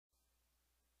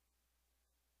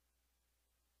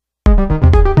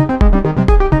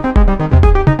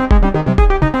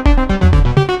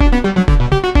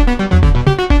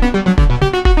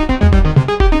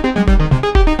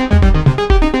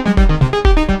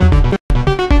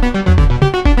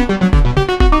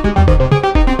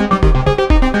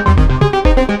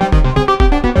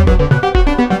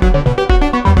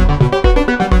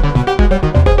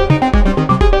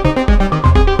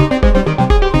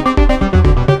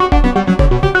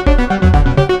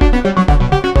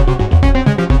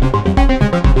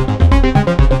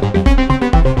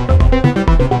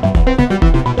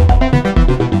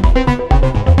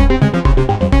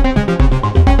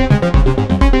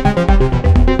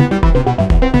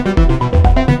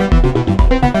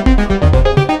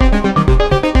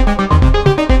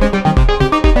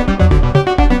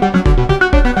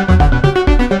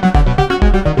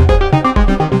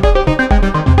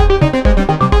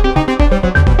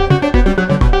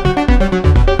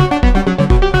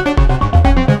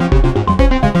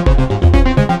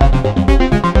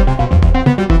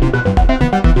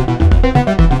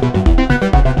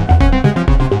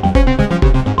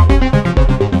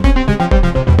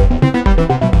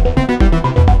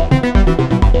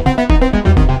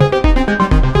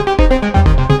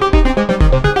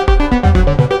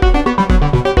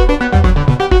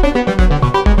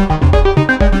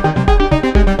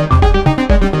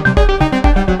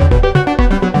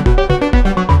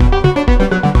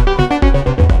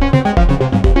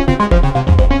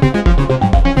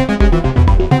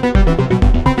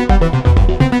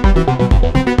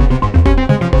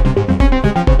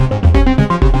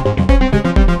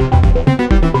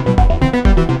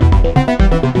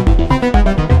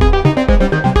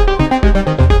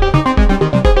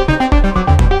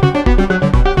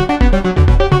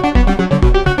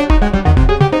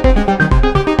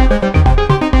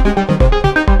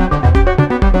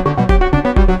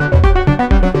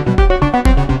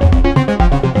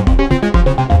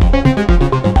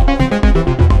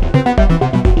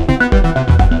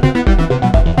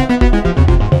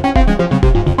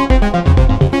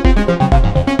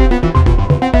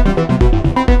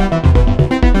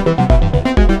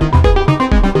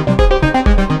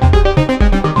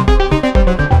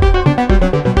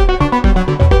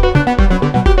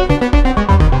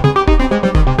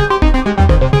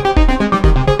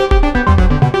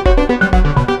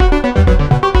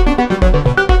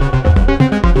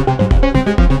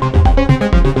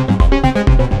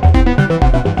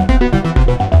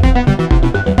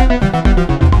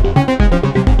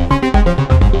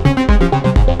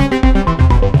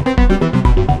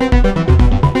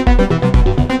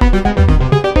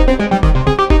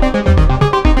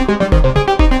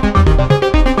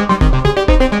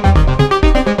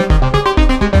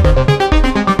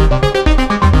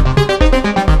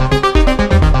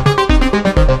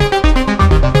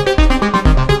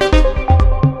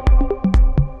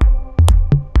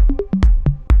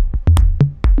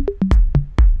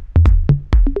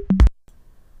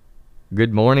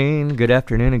Good morning, good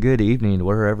afternoon, and good evening,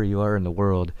 wherever you are in the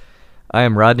world. I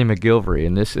am Rodney McGillvary,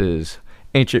 and this is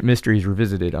Ancient Mysteries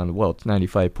Revisited on Welts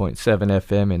 95.7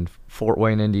 FM in Fort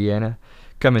Wayne, Indiana,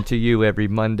 coming to you every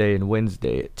Monday and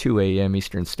Wednesday at 2 a.m.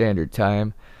 Eastern Standard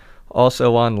Time.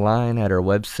 Also online at our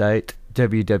website,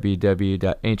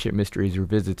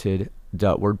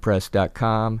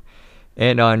 www.ancientmysteriesrevisited.wordpress.com,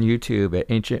 and on YouTube at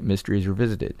Ancient Mysteries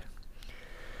Revisited.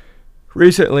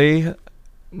 Recently,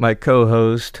 my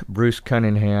co-host, Bruce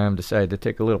Cunningham, decided to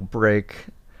take a little break,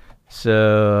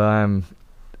 so I'm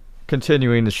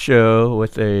continuing the show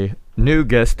with a new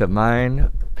guest of mine,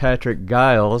 Patrick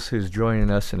Giles, who's joining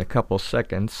us in a couple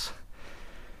seconds.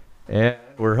 And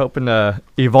we're hoping to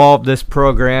evolve this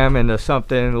program into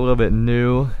something a little bit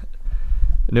new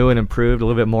and improved, a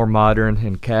little bit more modern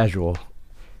and casual.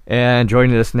 And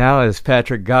joining us now is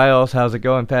Patrick Giles. How's it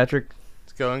going, Patrick?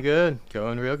 It's going good.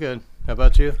 Going real good. How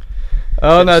about you?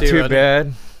 Oh, not too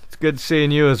bad. It's good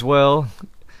seeing you as well.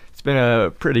 It's been a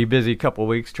pretty busy couple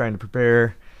weeks trying to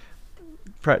prepare,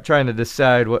 trying to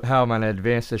decide how I'm going to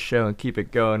advance this show and keep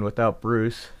it going without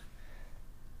Bruce.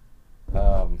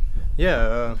 That's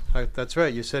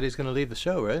right. You said he's going to leave the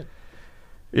show, right?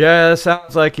 Yeah, it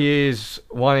sounds like he's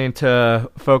wanting to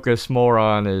focus more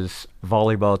on his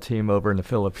volleyball team over in the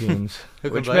Philippines,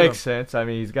 which makes sense. I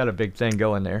mean, he's got a big thing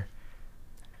going there.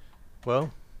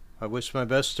 Well, I wish my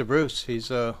best to Bruce.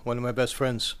 He's one of my best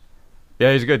friends.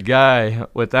 Yeah, he's a good guy.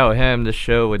 Without him, this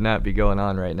show would not be going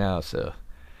on right now. So,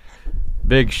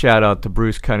 big shout out to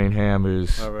Bruce Cunningham,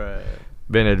 who's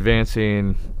been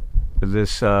advancing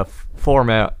this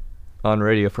format on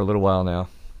radio for a little while now.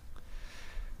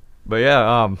 But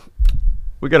yeah,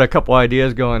 we got a couple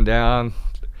ideas going down.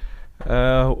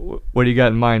 What do you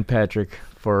got in mind, Patrick,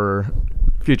 for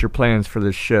future plans for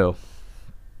this show?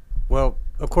 Well,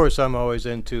 of course, I'm always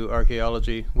into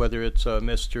archaeology, whether it's a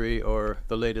mystery or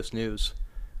the latest news.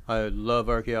 I love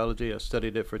archaeology. I've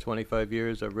studied it for 25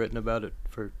 years. I've written about it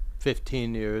for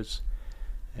 15 years.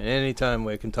 And anytime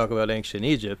we can talk about ancient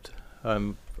Egypt,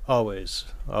 I'm always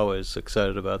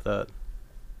excited about that.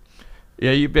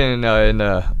 Yeah, you've been in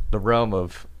the realm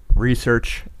of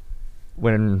research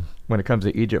when it comes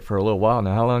to Egypt for a little while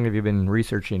now. How long have you been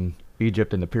researching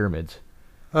Egypt and the pyramids?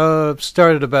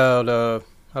 Started about,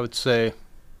 I would say,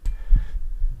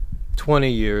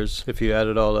 20 years, if you add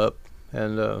it all up,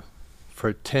 and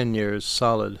for 10 years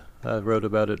solid, I wrote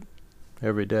about it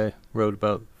every day. Wrote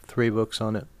about 3 books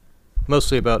on it,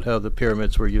 mostly about how the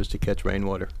pyramids were used to catch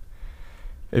rainwater.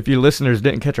 If you listeners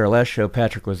didn't catch our last show,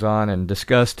 Patrick was on and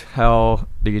discussed how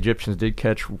the Egyptians did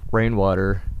catch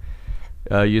rainwater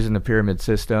using the pyramid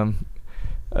system.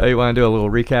 You want to do a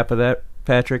little recap of that,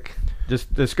 Patrick?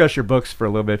 Just discuss your books for a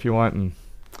little bit if you want.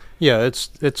 Yeah,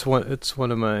 it's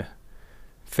one of my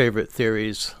favorite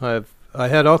theories. I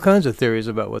had all kinds of theories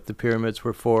about what the pyramids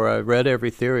were for. I read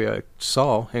every theory I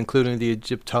saw, including the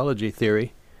Egyptology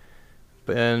theory,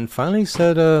 and finally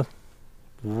said,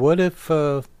 what if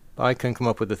I can come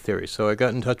up with a theory? So I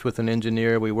got in touch with an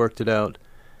engineer, we worked it out,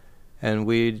 and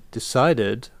we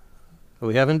decided,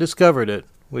 we haven't discovered it,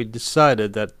 we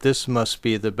decided that this must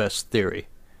be the best theory,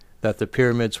 that the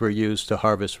pyramids were used to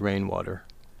harvest rainwater.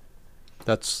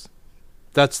 That's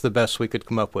the best we could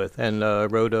come up with, and I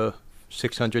wrote a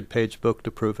 600-page book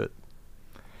to prove it.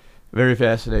 Very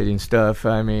fascinating stuff.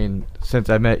 I mean, since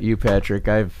I met you, Patrick,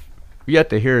 I've yet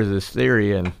to hear this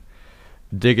theory, and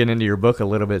digging into your book a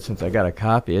little bit since I got a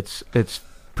copy, it's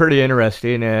pretty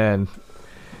interesting, and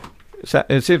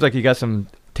it seems like you got some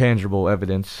tangible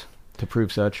evidence to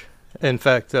prove such. In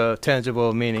fact,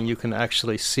 tangible meaning you can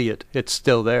actually see it. It's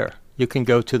still there. You can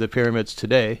go to the pyramids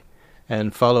today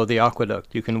and follow the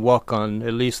aqueduct. You can walk on,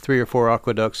 at least 3 or 4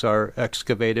 aqueducts are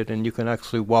excavated, and you can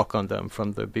actually walk on them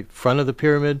from the front of the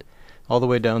pyramid all the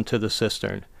way down to the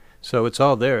cistern. So it's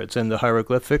all there. It's in the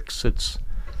hieroglyphics. It's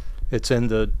in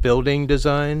the building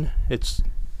design. It's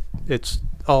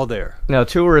all there. Now,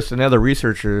 tourists and other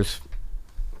researchers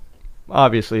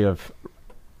obviously have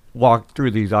walked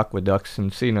through these aqueducts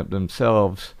and seen it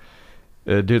themselves.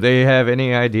 Do they have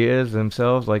any ideas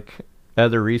themselves, like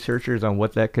other researchers, on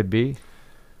what that could be?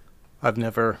 I've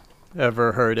never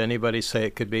ever heard anybody say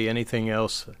it could be anything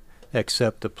else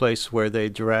except a place where they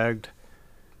dragged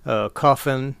a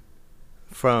coffin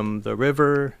from the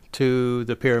river to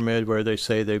the pyramid where they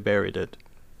say they buried it,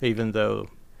 even though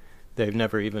they've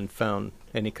never even found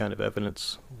any kind of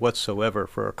evidence whatsoever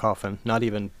for a coffin, not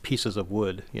even pieces of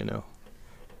wood, you know.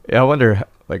 Yeah, I wonder,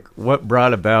 like, what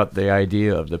brought about the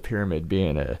idea of the pyramid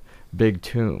being a big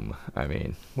tomb? I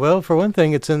mean, well, for one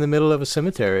thing, it's in the middle of a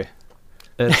cemetery.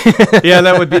 Yeah,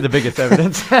 that would be the biggest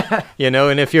evidence. You know,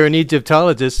 and if you're an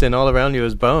Egyptologist and all around you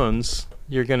is bones,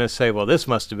 you're going to say, well, this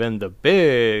must have been the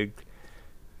big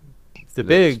tomb.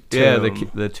 Yeah,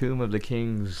 the tomb of the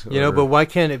kings. But why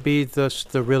can't it be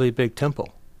the really big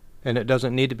temple? And it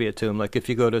doesn't need to be a tomb. Like if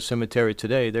you go to a cemetery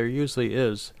today, there usually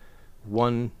is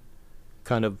one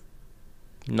kind of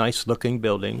nice-looking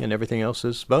building, and everything else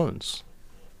is bones.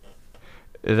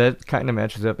 That kind of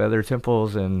matches up other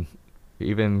temples and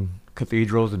even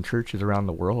cathedrals and churches around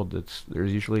the world.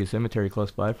 There's usually a cemetery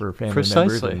close by for family members.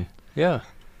 Precisely. Yeah.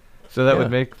 So that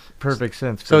would make perfect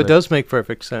sense. So it does make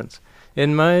perfect sense.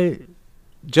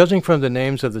 Judging from the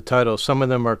names of the titles, some of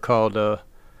them are called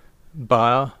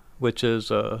Ba, which is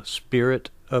a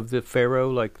spirit of the pharaoh,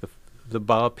 like the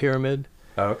Ba pyramid.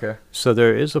 Oh, okay. So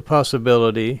there is a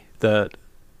possibility that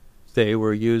they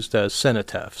were used as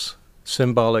cenotaphs,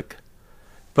 symbolic,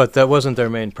 but that wasn't their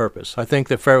main purpose. I think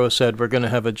the pharaoh said, we're going to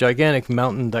have a gigantic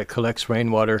mountain that collects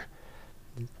rainwater.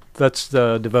 Let's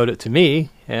devote it to me,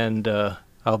 and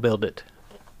I'll build it.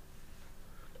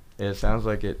 It sounds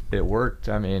like it worked.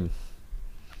 I mean,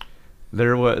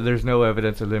 there's no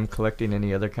evidence of them collecting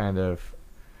any other kind of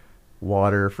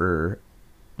water for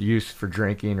use for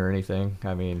drinking or anything.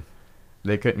 I mean,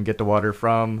 they couldn't get the water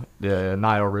from the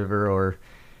Nile River or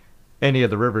any of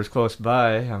the rivers close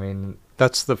by. I mean,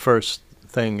 that's the first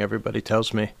thing everybody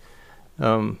tells me.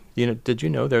 Did you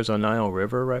know there's a Nile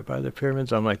River right by the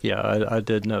pyramids? I'm like, yeah, I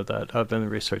did know that. I've been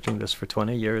researching this for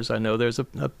 20 years. I know there's a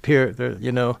pier there,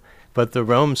 but the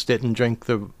Romans didn't drink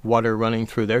the water running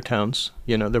through their towns.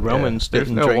 The Romans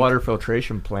didn't drink. There's no drink. water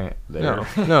filtration plant there.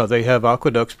 No, they have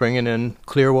aqueducts bringing in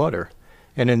clear water.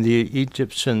 And in the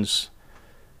Egyptians'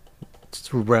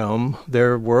 realm,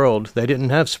 their world, they didn't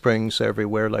have springs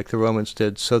everywhere like the Romans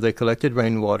did, so they collected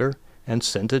rainwater and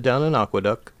sent it down an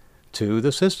aqueduct to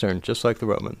the cistern, just like the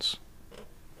Romans.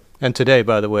 And today,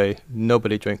 by the way,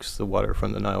 nobody drinks the water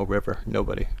from the Nile River.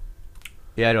 Nobody.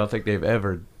 Yeah, I don't think they've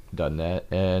ever done that,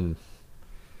 and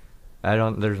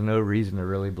there's no reason to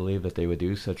really believe that they would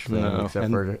do such thing, except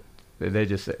for they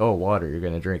just say, oh, water, you're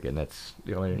going to drink it, and that's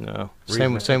the only reason.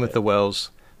 Same with the wells.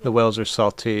 The wells are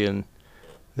salty, and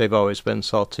they've always been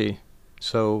salty.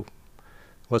 So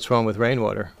what's wrong with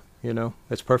rainwater?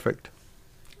 It's perfect.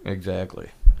 Exactly.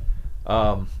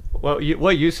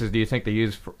 What uses do you think they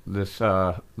use for this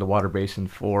the water basin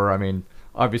for? I mean,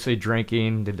 obviously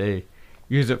drinking. Did they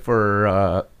use it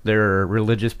for their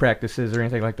religious practices or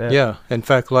anything like that? Yeah. In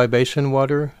fact, libation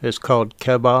water is called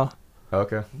keba.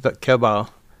 Okay. Keba.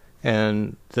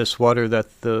 And this water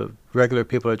that the regular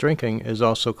people are drinking is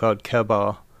also called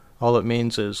keba. All it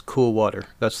means is cool water.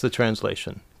 That's the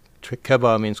translation.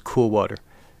 Keba means cool water.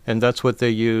 And that's what they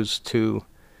use to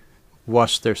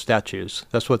wash their statues.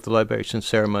 That's what the libation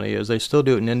ceremony is. They still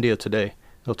do it in India today.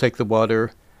 They'll take the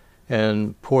water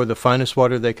and pour the finest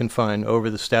water they can find over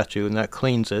the statue, and that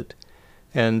cleans it.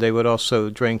 And they would also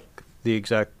drink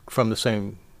from the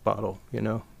same bottle,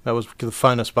 That was the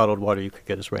finest bottled water you could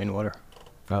get is rainwater.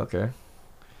 Okay.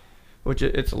 Which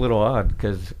it's a little odd,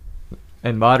 because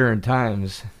in modern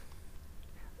times,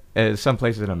 some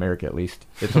places in America at least,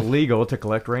 it's illegal to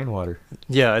collect rainwater.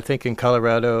 Yeah, I think in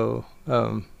Colorado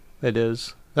it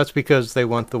is. That's because they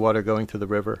want the water going to the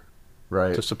river,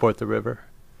 right? To support the river,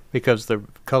 because the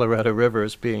Colorado River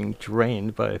is being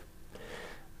drained by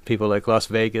people like Las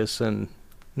Vegas and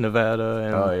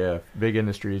Nevada and big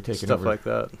industry taking stuff over. Like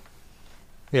that.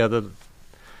 Yeah,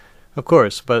 of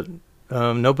course, but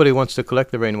nobody wants to collect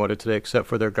the rainwater today except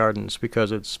for their gardens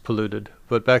because it's polluted.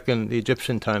 But back in the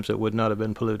Egyptian times, it would not have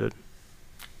been polluted.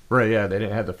 Right, yeah, they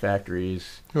didn't have the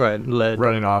factories lead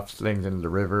running off things into the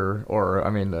river, or,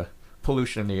 the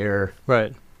pollution in the air.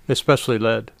 Right, especially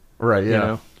lead. Right,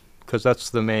 yeah. Because that's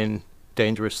the main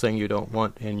dangerous thing you don't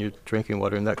want in your drinking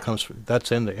water, and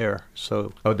that's in the air.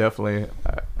 So. Oh, definitely.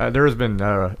 There has been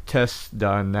tests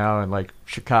done now in, like,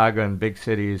 Chicago and big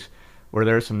cities where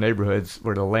there are some neighborhoods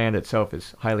where the land itself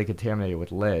is highly contaminated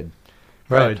with lead.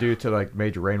 Probably due to, like,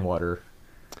 major rainwater.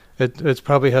 It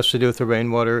probably has to do with the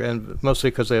rainwater, and mostly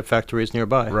because they have factories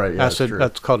nearby. Right, yeah, acid.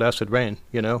 That's called acid rain,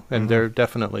 and they're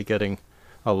definitely getting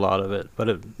a lot of it.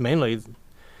 But mainly,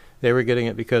 they were getting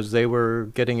it because they were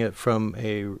getting it from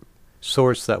a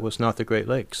source that was not the Great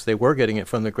Lakes. They were getting it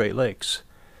from the Great Lakes,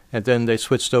 and then they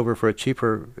switched over for a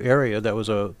cheaper area that was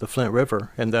the Flint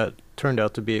River, and that turned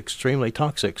out to be extremely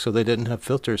toxic. So they didn't have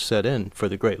filters set in for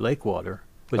the Great Lake water,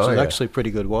 which is actually pretty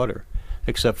good water,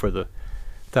 except for the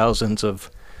thousands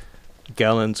of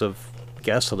gallons of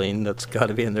gasoline that's got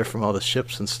to be in there from all the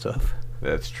ships and stuff.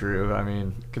 That's true. I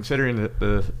mean, considering that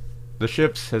the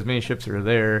ships, as many ships are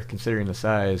there, considering the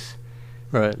size,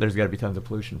 there's got to be tons of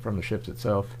pollution from the ships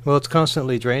itself. Well, it's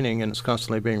constantly draining and it's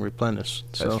constantly being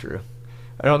replenished. That's true.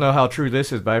 I don't know how true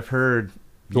this is, but I've heard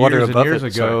water years and above years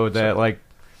it. ago Sorry. that like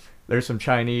there's some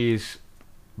Chinese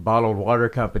bottled water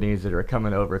companies that are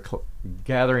coming over,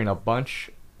 gathering a bunch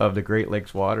of the Great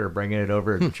Lakes water, bringing it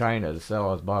over to China to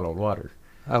sell as bottled water.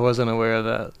 I wasn't aware of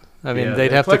that. I mean, Yeah, they'd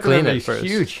they have to collect them in clean it these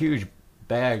first. huge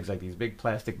bags, like these big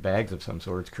plastic bags of some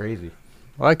sort. It's crazy.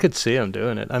 Well, I could see them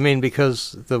doing it. I mean,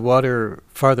 because the water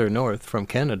farther north from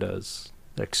Canada is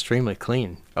extremely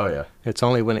clean. Oh yeah. It's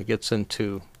only when it gets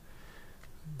into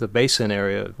the basin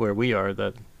area where we are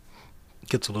that it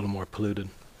gets a little more polluted,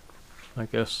 I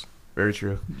guess. Very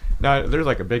true. Now, there's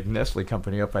like a big Nestle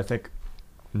company up, I think,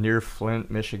 near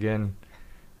Flint, Michigan.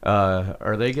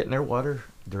 Are they getting their water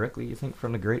directly, you think,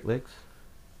 from the Great Lakes?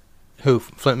 Who,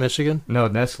 Flint, Michigan? No,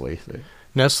 Nestle.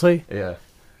 Nestle? Yeah.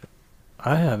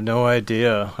 I have no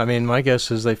idea. I mean, my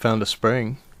guess is they found a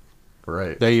spring.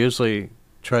 Right. They usually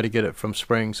try to get it from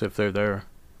springs if they're there.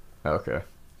 Okay.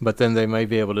 But then they might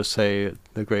be able to say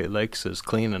the Great Lakes is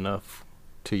clean enough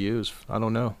to use. I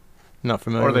don't know. Not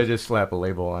familiar. Or they just slap a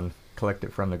label on, collect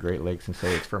it from the Great Lakes and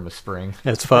say it's from a spring.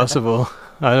 It's possible.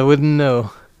 I wouldn't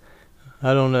know.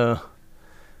 I don't know.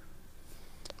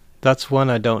 That's one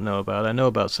I don't know about. I know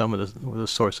about some of the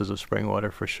sources of spring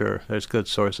water for sure. There's good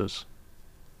sources.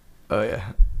 Oh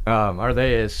yeah. Are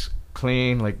they as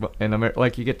clean like in America?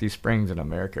 Like you get these springs in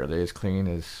America, are they as clean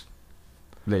as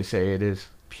they say it is?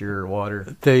 Pure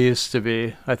water. They used to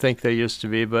be. I think they used to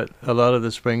be, but a lot of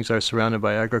the springs are surrounded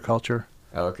by agriculture,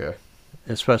 Oh, okay.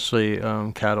 especially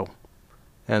cattle,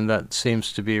 and that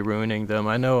seems to be ruining them.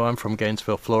 I know I'm from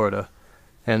Gainesville, Florida,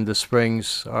 and the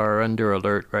springs are under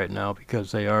alert right now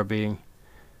because they are being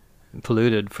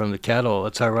polluted from the cattle.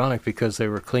 It's ironic because they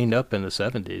were cleaned up in the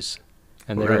 70s,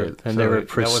 and they were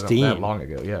pristine. That wasn't that long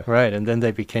ago, yeah. Right, and then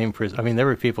they became. I mean, there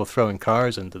were people throwing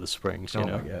cars into the springs. You Oh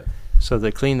know, my God. so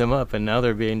they cleaned them up, and now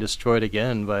they're being destroyed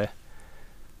again by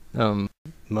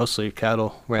mostly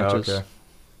cattle ranches. Oh, okay.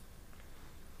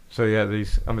 So yeah,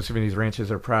 I'm assuming these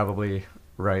ranches are probably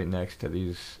right next to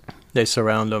these. They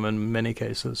surround them in many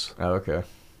cases. Oh, okay.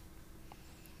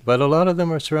 But a lot of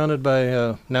them are surrounded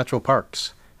by natural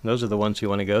parks. And those are the ones you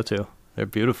want to go to. They're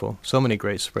beautiful. So many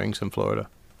great springs in Florida.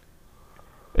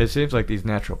 It seems like these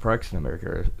natural parks in America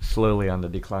are slowly on the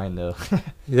decline, though.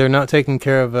 They're not taking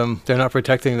care of them. They're not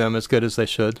protecting them as good as they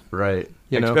should. Right.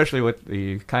 You know? Especially with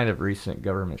the kind of recent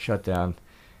government shutdown.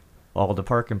 All the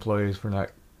park employees were not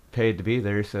paid to be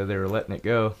there, so they were letting it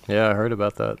go. Yeah, I heard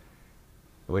about that.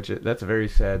 That's a very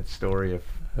sad story if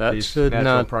That these should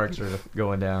natural not. parks are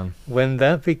going down. When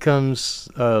that becomes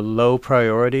a low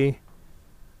priority,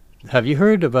 have you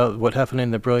heard about what happened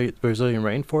in the Brazilian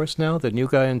rainforest now? The new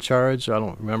guy in charge, I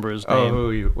don't remember his name.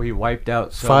 Oh, we wiped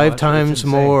out so Five much. times It's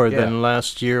insane. more Yeah. than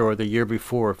last year or the year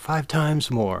before. 5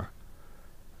 times more.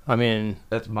 I mean,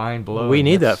 That's mind blowing. we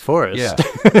need that forest.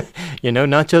 Yeah. You know,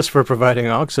 not just for providing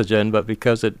oxygen, but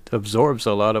because it absorbs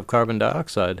a lot of carbon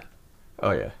dioxide.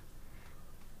 Oh yeah.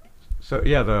 So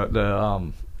yeah,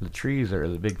 the trees are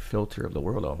the big filter of the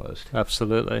world almost,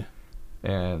 Absolutely.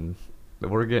 and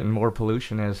we're getting more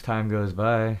pollution as time goes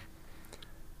by.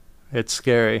 It's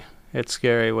scary. It's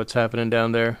scary what's happening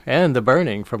down there. And the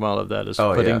burning from all of that is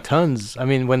Oh, putting yeah. tons. I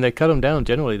mean, when they cut them down,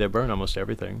 generally they burn almost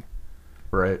everything.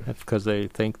 Right. Because they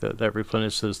think that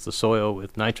replenishes the soil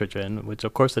with nitrogen, which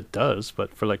of course it does,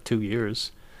 but for like 2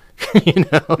 years. You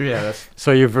know? Yeah.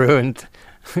 So you've ruined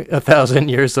 1,000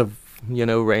 years of,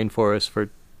 rainforest for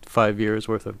 5 years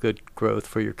worth of good growth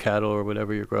for your cattle or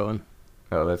whatever you're growing.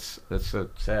 Oh, that's so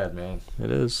sad, man.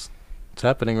 It is. It's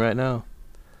happening right now.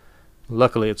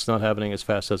 Luckily, it's not happening as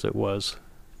fast as it was,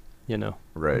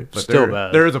 Right. But Still there,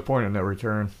 bad. there is a point of no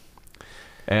return,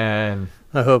 and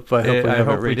I hope we I haven't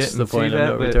hope we reached the didn't see point of that,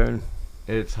 no but- return.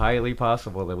 it's highly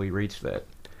possible that we reach that.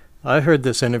 I heard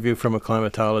this interview from a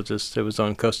climatologist. It was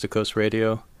on Coast to Coast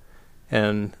Radio,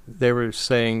 and they were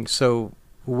saying, so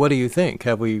what do you think?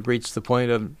 Have we reached the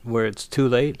point of where it's too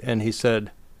late? And he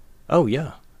said, oh,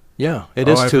 yeah. Yeah, it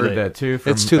is I've too heard late. that too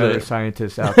from It's too other late.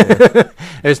 scientists out there.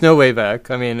 There's no way back.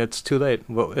 I mean, it's too late.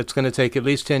 Well, it's going to take at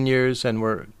least 10 years, and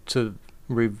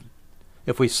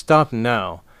if we stop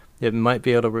now, it might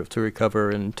be able to recover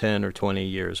in 10 or 20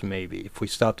 years, maybe, if we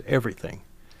stopped everything.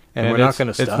 And we're not going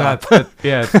to stop.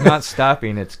 It's not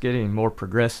stopping. It's getting more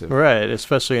progressive. Right,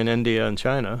 especially in India and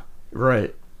China.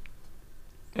 Right.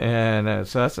 And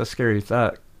so that's a scary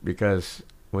thought, because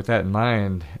with that in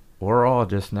mind, we're all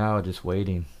just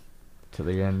waiting to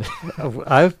the end.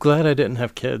 I'm glad I didn't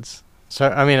have kids.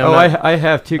 Sorry, I mean, I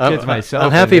have 2 kids myself.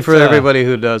 I'm happy and for it's, everybody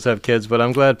who does have kids, but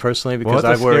I'm glad personally because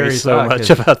Well, it's I a worry scary so thought, much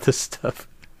 'cause about this stuff.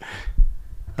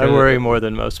 I the- worry more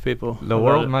than most people. The about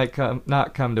world it. might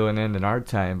not come to an end in our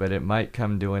time, but it might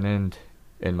come to an end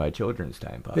in my children's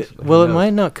time, possibly. Well, it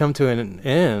might not come to an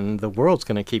end. The world's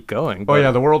going to keep going. Oh,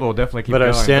 yeah, the world will definitely keep but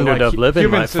going. But our standard of living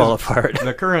might fall apart.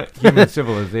 The current human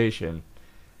civilization.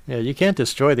 Yeah, you can't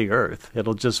destroy the Earth.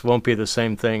 It'll just won't be the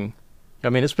same thing. I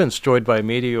mean, it's been destroyed by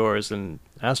meteors and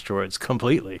asteroids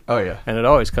completely. Oh, yeah. And it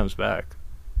always comes back.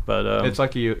 But it's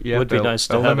like you have would to be nice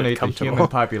to eliminate have it the human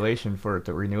population for it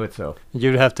to renew itself.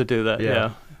 You'd have to do that,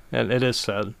 yeah. And it is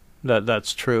sad that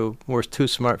that's true. We're too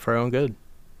smart for our own good.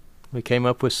 We came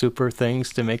up with super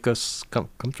things to make us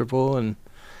comfortable, and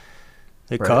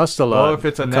it costs a lot. Well, if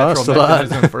it's a natural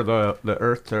mechanism for the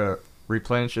Earth to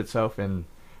replenish itself and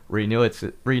renew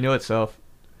itself,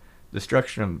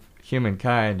 destruction of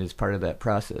humankind is part of that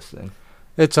process. Then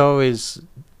it's always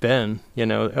been,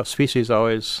 species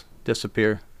always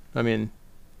disappear. I mean,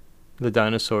 the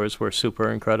dinosaurs were super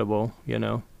incredible.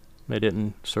 They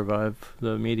didn't survive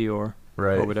the meteor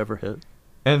or whatever hit.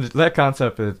 And that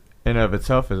concept in and of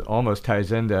itself almost ties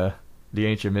into the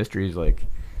ancient mysteries. Like,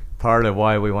 part of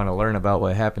why we want to learn about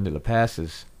what happened to the past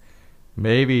is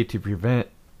maybe to prevent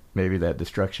that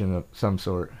destruction of some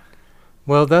sort.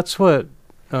 Well, that's what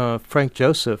Frank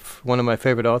Joseph, one of my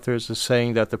favorite authors, is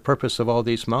saying, that the purpose of all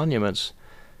these monuments,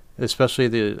 especially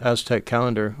the Aztec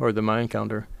calendar or the Mayan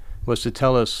calendar, was to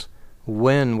tell us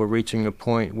when we're reaching a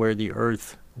point where the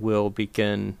Earth will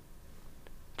begin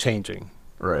changing.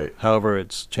 Right. However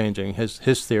it's changing.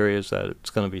 His theory is that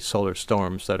it's going to be solar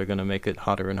storms that are going to make it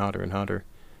hotter and hotter and hotter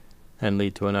and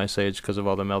lead to an ice age because of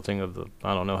all the melting of the...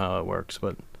 I don't know how it works,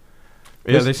 but...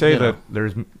 Yeah, they say that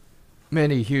there's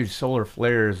many huge solar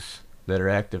flares that are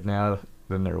active now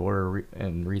than there were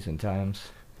in recent times.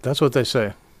 That's what they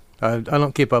say. I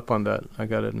don't keep up on that, I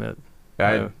got to admit.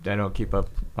 I don't keep up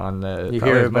on that you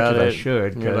hear as much about as it, I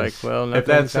should. You're like, well, if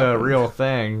that's a real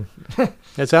thing.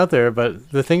 It's out there,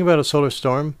 but the thing about a solar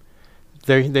storm,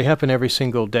 they happen every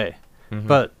single day. Mm-hmm.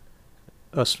 But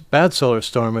a bad solar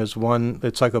storm is one,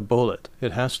 it's like a bullet.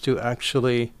 It has to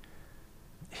actually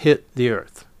hit the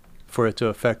Earth for it to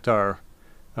affect our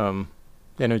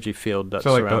energy field that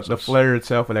surrounds us. So like the flare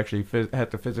itself would actually have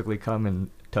to physically come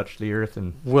and touch the Earth?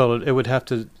 Well, it would have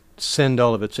to send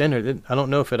all of its energy. I don't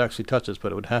know if it actually touches,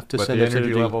 but it would have to send its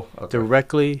energy level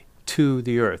directly to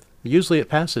the Earth. Usually it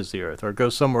passes the Earth or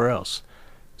goes somewhere else.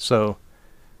 So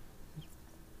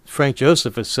Frank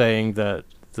Joseph is saying that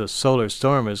the solar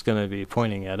storm is going to be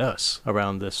pointing at us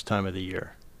around this time of the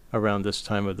year, around this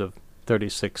time of the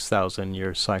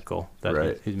 36,000-year cycle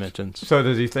that he mentions. So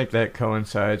does he think that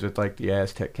coincides with like the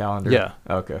Aztec calendar? Yeah.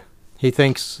 Okay. He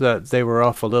thinks that they were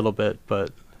off a little bit,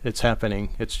 but it's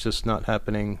happening. It's just not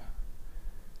happening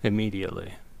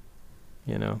immediately,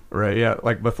 Right, yeah.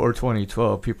 Like before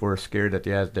 2012, people were scared that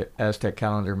the Aztec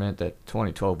calendar meant that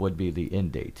 2012 would be the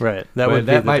end date. Right.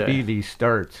 That might be the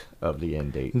start of the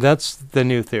end date. That's the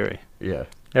new theory. Yeah.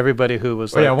 Everybody who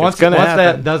was once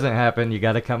that doesn't happen, you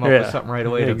got to come up with something right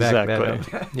away to back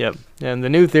that up. Yep. And the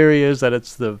new theory is that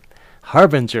it's the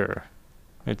harbinger.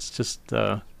 It's just...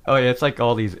 it's like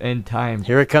all these end time...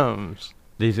 Here it comes.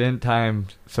 These end time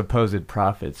supposed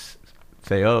prophets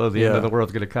say, the end of the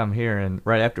world's going to come here, and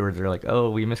right afterwards they're like,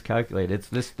 we miscalculated, it's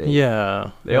this date.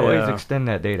 Yeah. They always extend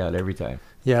that date out every time.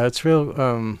 Yeah, it's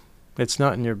real... it's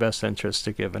not in your best interest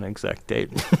to give an exact date.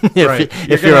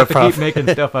 if you're a prophet. Keep making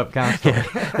stuff up constantly.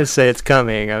 Just say it's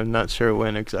coming. I'm not sure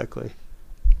when exactly.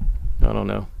 I don't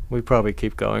know. We probably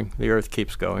keep going. The Earth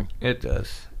keeps going. It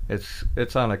does.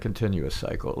 It's on a continuous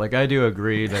cycle. Like, I do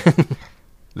agree that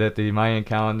that the Mayan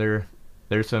calendar,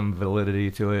 there's some validity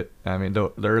to it. I mean,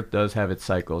 the Earth does have its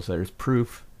cycles. There's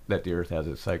proof that the Earth has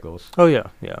its cycles. Oh, yeah,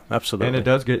 absolutely. And it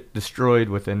does get destroyed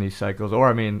within these cycles. Or,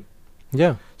 I mean,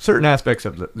 certain aspects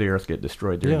of the Earth get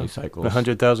destroyed during these cycles. The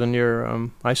 100,000-year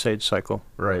Ice Age cycle.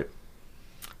 Right.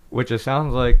 Which it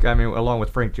sounds like, I mean, along with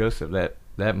Frank Joseph,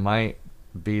 that might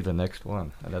be the next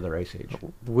one, another Ice Age.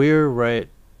 We're right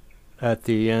at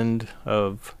the end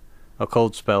of a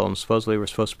cold spell, and supposedly we're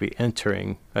supposed to be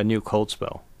entering a new cold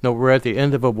spell. No, we're at the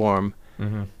end of a warm,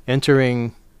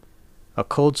 entering a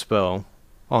cold spell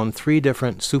on 3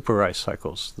 different super ice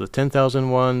cycles, the 10,000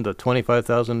 one, the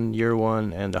 25,000-year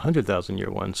one, and the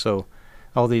 100,000-year one. So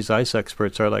all these ice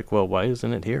experts are like, well, why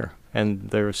isn't it here?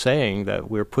 And they're saying that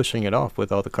we're pushing it off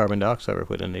with all the carbon dioxide we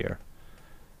put in the air.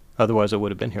 Otherwise, it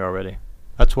would have been here already.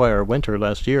 That's why our winter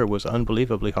last year was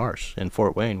unbelievably harsh in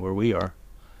Fort Wayne, where we are.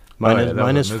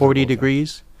 Minus 40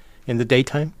 degrees in the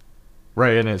daytime.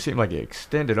 Right, and it seemed like it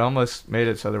extended, almost made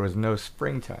it so there was no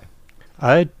springtime.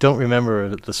 I don't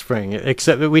remember the spring,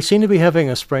 except that we seem to be having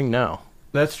a spring now.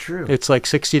 That's true. It's like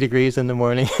 60 degrees in the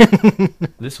morning.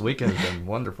 This weekend has been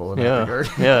wonderful in that regard.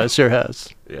 Yeah, it sure has.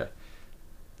 Yeah.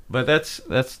 But that's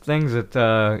things that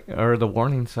are the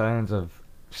warning signs of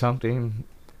something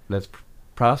that's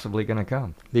possibly going to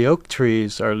come. The oak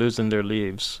trees are losing their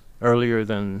leaves earlier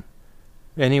than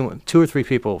anyone. 2 or 3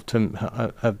 people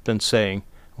have been saying,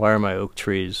 "Why are my oak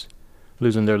trees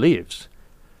losing their leaves?"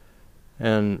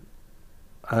 And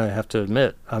I have to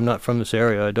admit, I'm not from this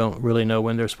area. I don't really know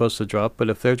when they're supposed to drop, but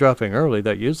if they're dropping early,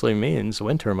 that usually means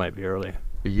winter might be early.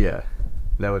 Yeah,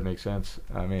 that would make sense.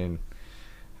 I mean,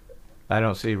 I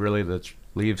don't see really the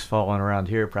leaves falling around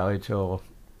here probably till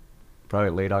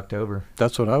late October.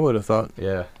 That's what I would have thought.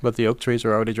 Yeah. But the oak trees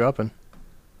are already dropping.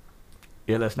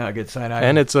 Yeah, that's not a good sign either.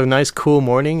 And it's a nice cool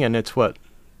morning, and it's what,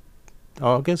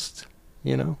 August,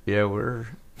 you know? Yeah, we're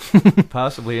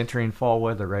possibly entering fall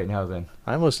weather right now then.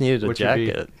 I almost needed a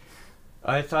jacket.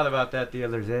 I thought about that the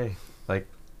other day. Like,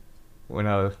 when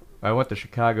I went to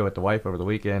Chicago with the wife over the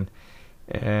weekend,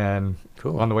 and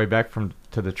Cool. on the way back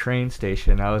to the train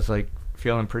station, I was like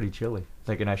feeling pretty chilly,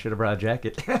 thinking I should have brought a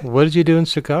jacket. What did you do in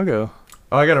Chicago?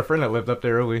 Oh, I got a friend that lived up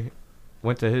there. We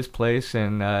went to his place,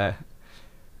 and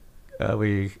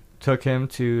we took him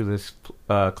to this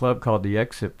club called the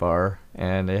Exit Bar,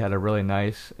 and they had a really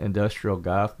nice industrial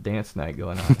goth dance night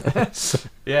going on.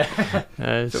 Yeah.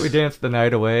 Nice. So we danced the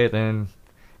night away. Then,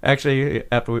 actually,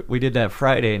 after we did that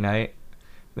Friday night,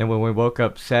 then when we woke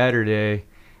up Saturday,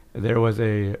 there was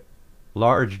a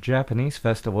large Japanese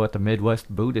festival at the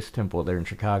Midwest Buddhist Temple there in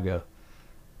Chicago.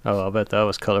 Oh, I'll bet that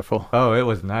was colorful. Oh, it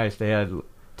was nice. They had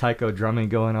taiko drumming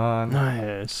going on.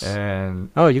 Nice. And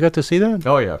Oh, you got to see that?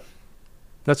 oh yeah.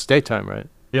 That's daytime, right?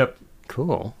 Yep.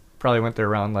 Cool. Probably went there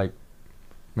around like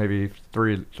maybe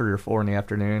 3 or 4 in the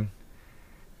afternoon.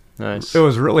 Nice. It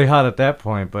was really hot at that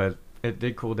point, but it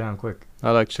did cool down quick.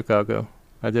 I like Chicago.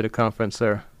 I did a conference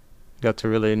there. Got to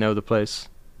really know the place.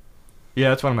 Yeah,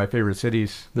 that's one of my favorite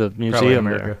cities. The Probably museum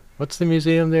America. there. What's the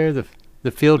museum there? The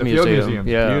Field The Museum. Field Museum's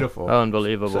Yeah. beautiful.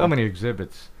 Unbelievable. So many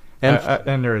exhibits. And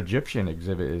And their Egyptian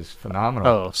exhibit is phenomenal.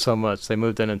 oh, so much. They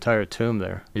moved an entire tomb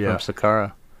there Yeah. from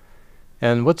Saqqara.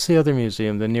 And what's the other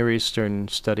museum? The Near Eastern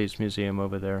Studies Museum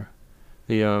over there.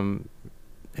 The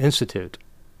Institute.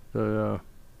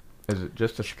 Is it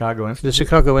just the Chicago The Institute?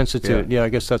 Chicago Institute. Yeah. Yeah, I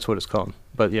guess that's what it's called.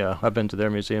 But yeah, I've been to their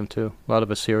museum too. A lot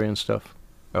of Assyrian stuff.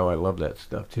 Oh, I love that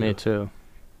stuff too. Me too.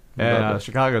 And Love it.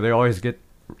 Chicago, they always get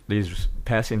these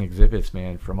passing exhibits,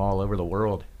 man, from all over the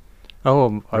world.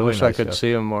 Oh, I Really wish I nice could stuff.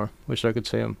 see them more. Wish I could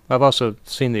see them. I've also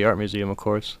seen the art museum, of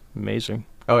course. Amazing.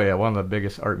 Oh yeah, one of the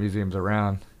biggest art museums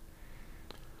around.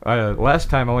 Last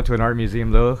time I went to an art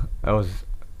museum though, I was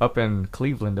up in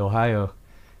Cleveland, Ohio,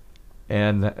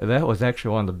 and that was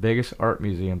actually one of the biggest art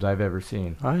museums I've ever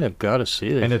seen. I have got to see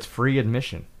it. And it's free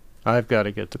admission. I've got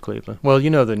to get to Cleveland. Well, you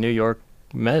know, the New York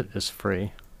Met is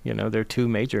free. You know, they're 2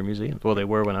 major museums. Well, they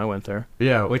were when I went there.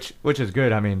 Yeah, which is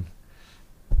good. I mean,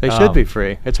 They should be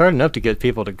free. It's hard enough to get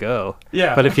people to go.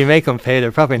 yeah, But if you make them pay,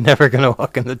 they're probably never going to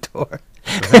walk in the door.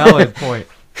 valid point.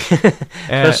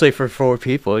 And Especially for 4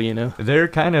 people, you know. they're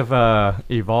kind of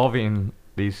evolving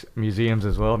these museums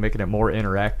as well, making it more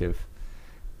interactive.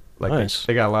 Like Nice.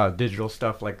 they got a lot of digital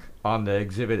stuff like on the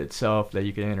exhibit itself that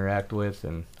you can interact with,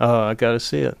 and Oh, I got to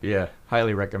see it. yeah,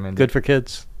 highly recommend Good it. for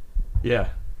kids Yeah,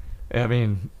 I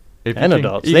mean, if you and can-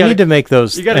 adults. you They gotta- need to make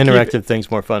those you gotta keep interactive things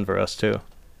more fun for us, too.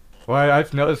 Well,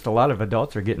 I've noticed a lot of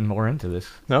adults are getting more into this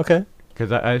Okay.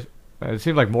 because it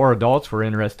seemed like more adults were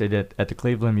interested at the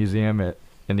Cleveland Museum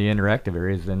in the interactive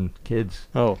areas than kids.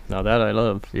 Oh, now that I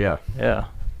love. Yeah, Yeah.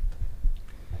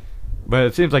 but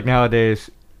it seems like nowadays,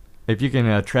 if you can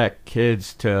attract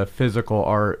kids to physical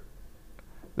art,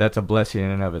 that's a blessing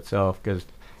in and of itself. Because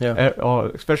Yeah.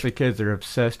 especially kids that are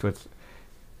obsessed with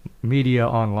media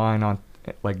online, on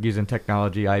like using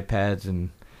technology, iPads and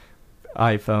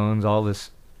iPhones, all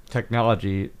this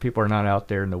technology. People are not out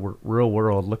there in the real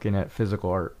world looking at physical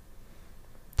art.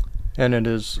 And it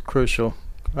is crucial.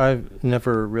 I've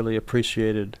never really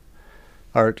appreciated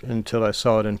art until I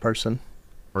saw it in person.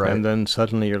 And then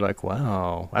suddenly you're like,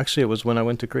 wow. Actually, it was when I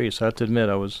went to Greece. I have to admit,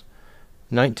 I was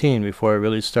 19 before I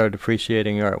really started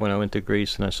appreciating art when I went to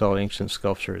Greece and I saw ancient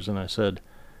sculptures. And I said,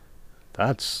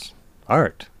 that's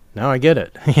art. Now I get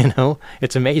it. You know,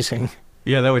 it's amazing.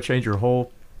 Yeah, that would change your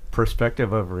whole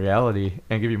perspective of reality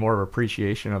and give you more of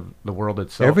appreciation of the world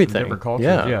itself. and Everything. different cultures.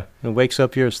 Yeah. Yeah. It wakes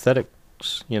up your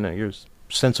aesthetics, you know, your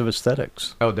sense of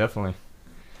aesthetics. Oh, definitely.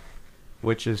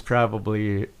 Which is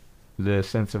probably the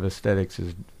sense of aesthetics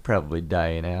is probably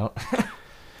dying out.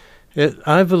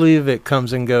 I believe it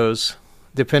comes and goes,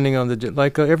 depending on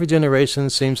every generation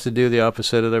seems to do the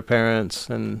opposite of their parents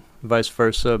and vice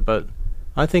versa. But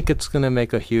I think it's going to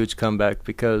make a huge comeback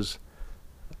because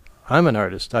I'm an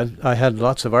artist. I had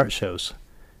lots of art shows,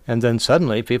 and then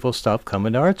suddenly people stopped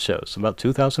coming to art shows about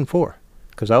 2004.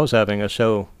 because I was having a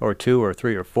show or 2 or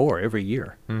 3 or 4 every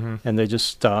year, Mm-hmm. and they just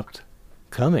stopped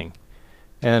coming.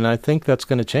 And I think that's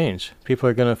going to change. People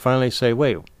are going to finally say,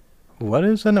 wait, what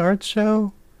is an art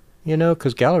show? You know,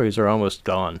 because galleries are almost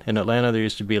gone. In Atlanta, there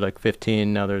used to be like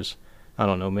 15. Now there's, I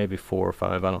don't know, maybe 4 or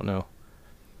 5. I don't know.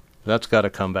 That's got to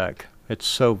come back. It's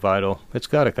so vital. It's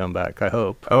got to come back, I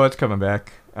hope. Oh, it's coming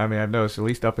back. I mean, I've noticed, at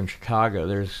least up in Chicago,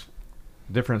 there's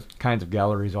different kinds of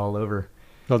galleries all over.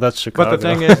 Well, that's Chicago. But the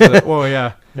thing is, that, well,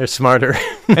 yeah. They're smarter.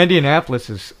 Indianapolis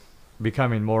is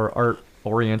becoming more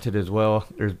art-oriented as well.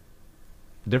 There's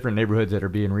different neighborhoods that are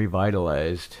being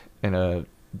revitalized in a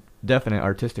definite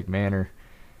artistic manner.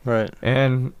 Right.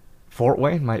 And Fort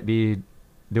Wayne might be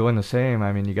doing the same.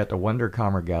 I mean, you got the Wonder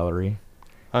Commer Gallery,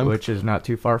 which is not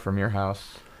too far from your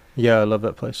house. Yeah, I love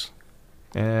that place.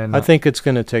 And I think it's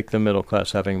going to take the middle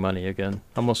class having money again.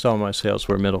 Almost all my sales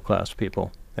were middle class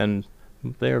people, and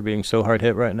they are being so hard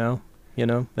hit right now. You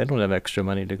know, they don't have extra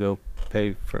money to go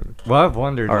pay for. Well, I've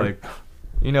wondered, art. like,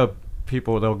 you know,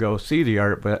 people, they'll go see the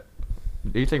art, but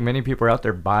do you think many people are out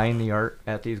there buying the art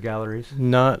at these galleries?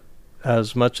 Not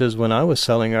as much as when I was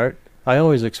selling art. I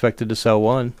always expected to sell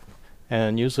 1,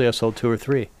 and usually I sold 2 or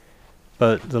 3.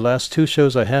 But the last 2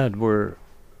 shows I had were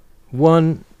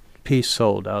 1 piece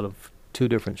sold out of 2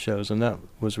 different shows, and that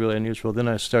was really unusual. Then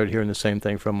I started hearing the same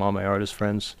thing from all my artist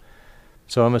friends.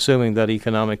 So I'm assuming that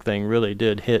economic thing really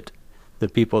did hit the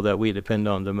people that we depend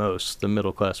on the most, the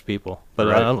middle class people. But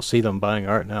Right. I don't see them buying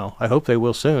art now. I hope they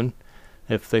will soon,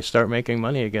 if they start making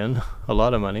money again, a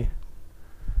lot of money.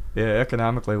 Yeah,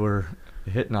 economically, we're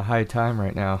hitting a high time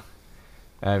right now.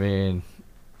 I mean,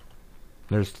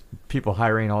 there's people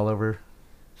hiring all over.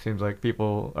 Seems like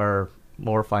people are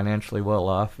more financially well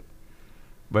off.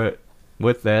 But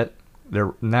with that,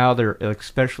 they're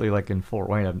especially like in Fort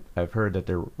Wayne, I've heard that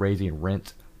they're raising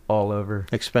rent all over.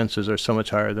 Expenses are so much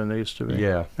higher than they used to be.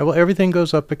 Yeah. Well, everything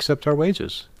goes up except our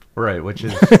wages. Right, which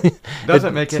is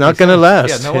doesn't make It's any not going to sense. last.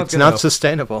 Yeah, no one's It's gonna not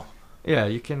sustainable. Yeah,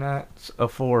 you cannot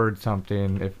afford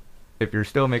something if you're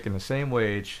still making the same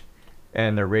wage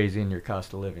and they're raising your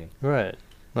cost of living. Right.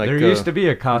 There used to be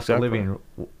a cost exactly. of living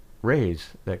raise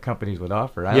that companies would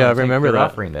offer. Yeah, I don't think remember they're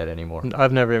that. offering that anymore.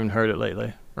 I've never even heard it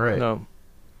lately. Right. No.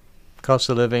 Cost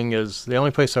of living is, the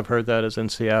only place I've heard that is in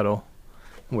Seattle,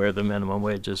 where the minimum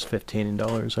wage is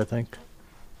 $15, I think.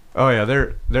 Oh yeah,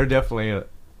 they're definitely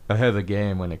ahead of the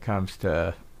game when it comes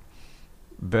to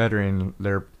bettering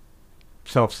their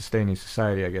self-sustaining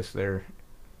society. I guess they're.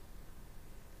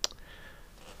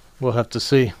 We'll have to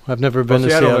see. I've never been to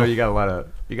Seattle, Seattle. though, you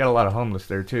got a lot of homeless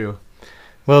there too.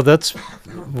 Well, that's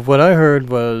what I heard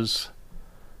was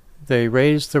they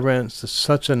raised the rents to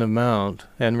such an amount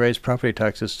and raised property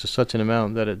taxes to such an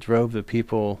amount that it drove the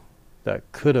people that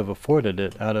could have afforded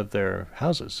it out of their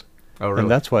houses. Oh really?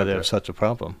 And that's why they Okay. have such a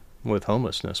problem with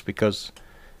homelessness, because,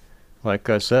 like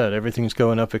I said, everything's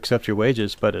going up except your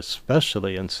wages, but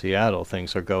especially in Seattle,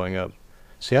 things are going up.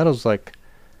 Seattle's like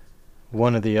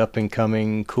one of the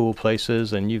up-and-coming cool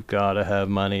places, and you've got to have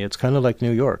money. It's kind of like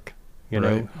New York, you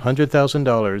know, Right.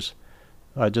 $100,000.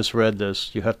 I just read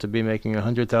this. You have to be making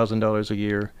 $100,000 a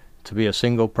year to be a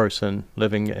single person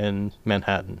living in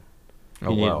Manhattan.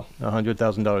 Oh You wow! need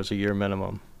 $100,000 a year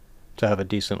minimum to have a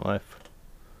decent life.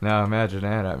 Now imagine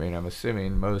that. I mean, I'm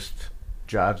assuming most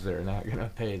jobs there are not going to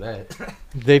pay that.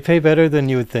 They pay better than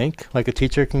you would think. Like a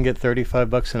teacher can get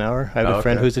 $35 an hour. I have Oh, a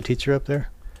friend okay. who's a teacher up there,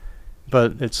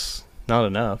 but it's not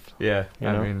enough. Yeah, You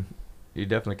I know? mean, you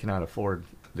definitely cannot afford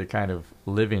the kind of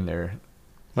living there.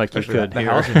 Like you Especially could the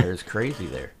here. housing there is crazy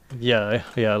there. Yeah,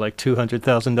 like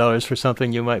 $200,000 for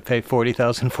something you might pay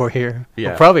 $40,000 for here. Yeah.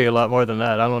 Well, probably a lot more than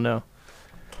that. I don't know.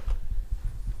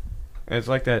 And it's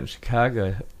like that in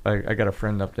Chicago. I got a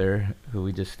friend up there who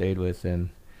we just stayed with, and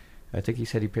I think he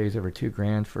said he pays over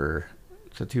 $2,000 for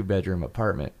it's a 2-bedroom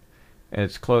apartment, and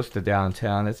it's close to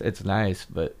downtown. It's nice,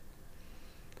 but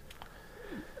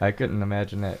I couldn't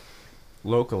imagine that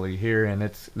locally here. And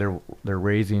they're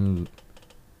raising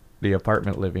the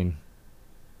apartment living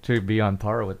to be on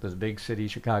par with this big city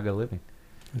Chicago living.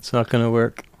 It's not going to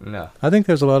work. No, I think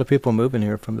there's a lot of people moving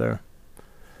here from there.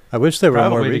 I wish there were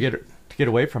more. probably to get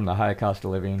away from the high cost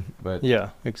of living, but Yeah,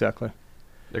 exactly.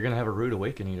 they're gonna have a rude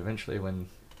awakening eventually when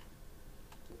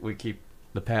we keep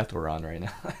the path we're on right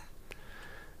now.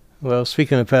 Well,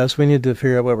 speaking of past, we need to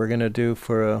figure out what we're going to do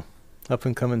for up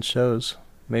and coming shows.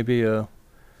 Maybe I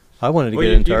wanted to Well, get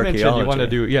you into mentioned archaeology. you want to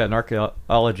do an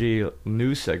archaeology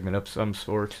news segment of some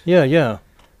sort. Yeah.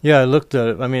 I looked at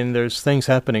it. I mean, there's things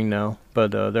happening now,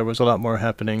 but there was a lot more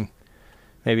happening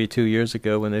maybe 2 years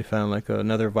ago when they found like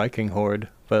another Viking horde.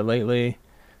 But lately,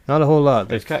 not a whole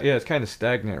lot. It's kind of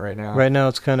stagnant right now. Right now,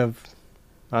 it's kind of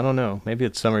I don't know. Maybe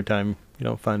it's summertime. You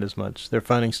don't find as much. They're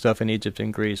finding stuff in Egypt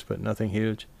and Greece, but nothing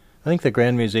huge. I think the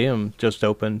Grand Museum just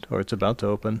opened, or it's about to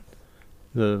open.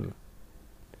 The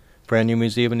brand new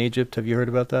museum in Egypt. Have you heard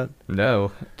about that?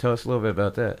 No. Tell us a little bit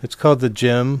about that. It's called the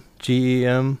GEM,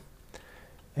 G-E-M,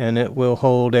 and it will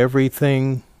hold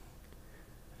everything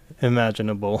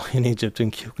imaginable in Egypt,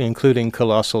 including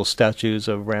colossal statues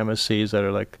of Ramesses that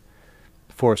are like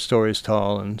 4 stories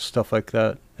tall and stuff like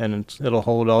that. And it'll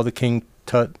hold all the King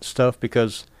Tut stuff,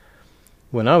 because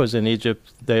when I was in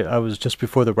Egypt, I was just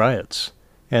before the riots,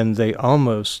 and they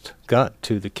almost got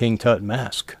to the King Tut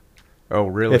mask. Oh,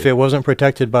 really? If it wasn't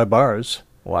protected by bars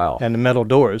wow. and the metal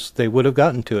doors, they would have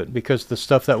gotten to it, because the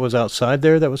stuff that was outside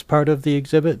there that was part of the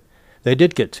exhibit, they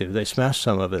did get to. They smashed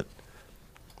some of it.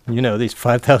 You know, these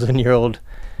 5,000-year-old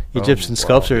Egyptian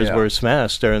sculptures were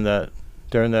smashed during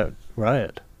that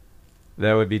riot.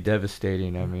 That would be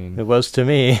devastating. I mean, it was to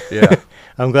me. Yeah.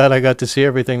 I'm glad I got to see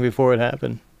everything before it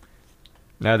happened.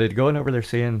 Now, did going over there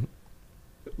seeing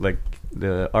like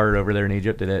the art over there in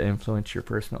Egypt, did that influence your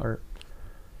personal art?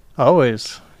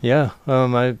 Always, yeah.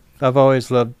 I've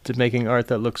always loved making art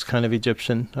that looks kind of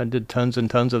Egyptian. I did tons and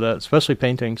tons of that, especially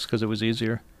paintings, because it was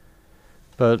easier.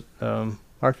 But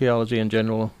archaeology in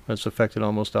general has affected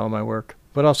almost all my work.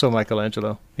 But also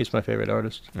Michelangelo. He's my favorite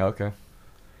artist. Okay.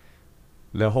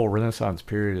 The whole Renaissance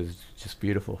period is just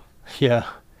beautiful. Yeah.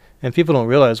 And people don't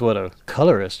realize what a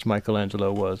colorist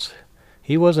Michelangelo was.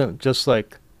 He wasn't just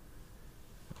like...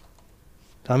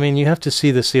 I mean, you have to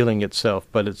see the ceiling itself,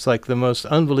 but it's like the most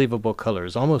unbelievable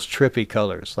colors, almost trippy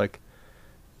colors. Like,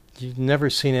 you've never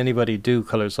seen anybody do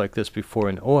colors like this before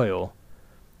in oil,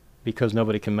 because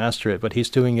nobody can master it, but he's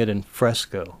doing it in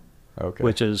fresco,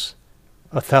 which is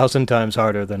 1,000 times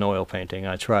harder than oil painting.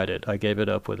 I tried it. I gave it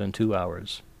up within 2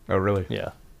 hours. Oh, really?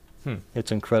 Yeah.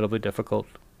 It's incredibly difficult.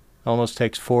 Almost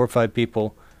takes 4 or 5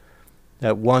 people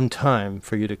at one time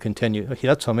for you to continue.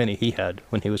 That's how many he had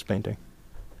when he was painting.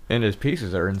 And his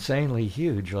pieces are insanely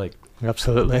huge. Like,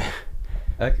 absolutely.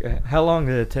 How long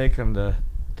did it take him to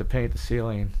paint the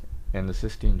ceiling in the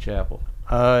Sistine Chapel?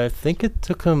 I think it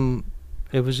took him...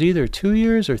 It was either 2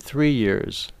 years or 3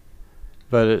 years,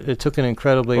 but it took an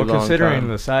incredibly long time. Well, considering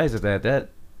the size of that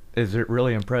is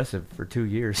really impressive for 2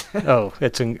 years.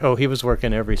 He was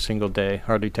working every single day,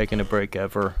 hardly taking a break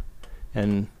ever,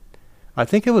 and I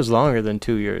think it was longer than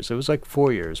 2 years. It was like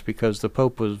 4 years, because the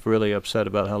Pope was really upset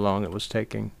about how long it was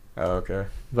taking. Oh, okay.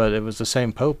 But it was the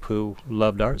same Pope who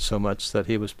loved art so much that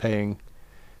he was paying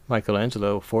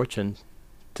Michelangelo a fortune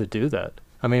to do that.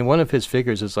 I mean, one of his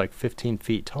figures is like 15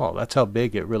 feet tall. That's how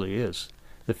big it really is.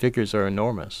 The figures are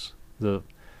enormous. The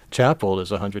chapel is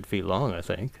 100 feet long, I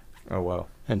think. Oh, wow.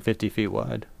 And 50 feet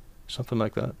wide. Something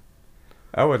like that.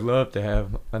 I would love to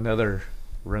have another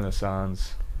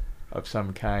Renaissance of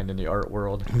some kind in the art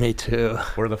world. Me too.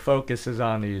 Where the focus is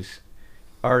on these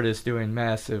artists doing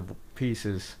massive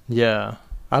pieces. Yeah.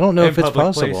 I don't know if it's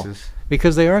possible. Places.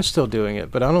 Because they are still doing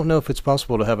it, but I don't know if it's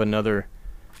possible to have another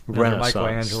Renaissance.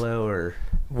 Michelangelo, or...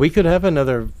 We could have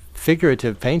another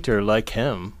figurative painter like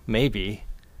him, maybe.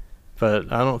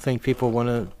 But I don't think people want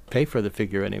to pay for the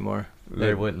figure anymore.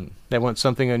 They wouldn't. They want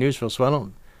something unusual,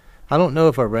 so I don't know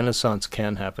if a Renaissance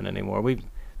can happen anymore.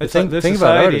 The thing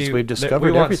about art is we've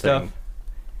discovered everything. Stuff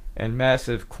in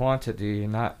massive quantity,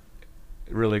 not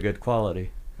really good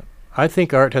quality. I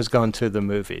think art has gone to the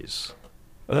movies.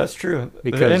 Well, that's true.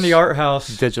 Because in the art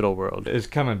house, digital world is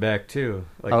coming back too.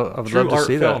 Like, I would true love to art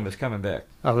see film that. is coming back.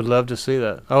 I would love to see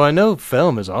that. Oh, I know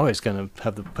film is always going to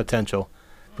have the potential,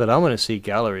 but I want to see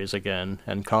galleries again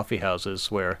and coffee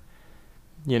houses where,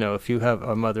 you know, if you have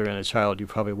a mother and a child, you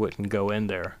probably wouldn't go in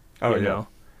there. Oh, you know?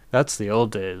 That's the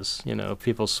old days. You know,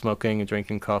 people smoking and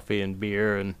drinking coffee and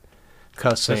beer and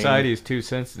cussing. Society is too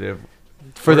sensitive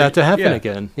for that to happen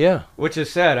again. Yeah. Which is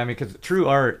sad. I mean, because true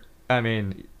art, I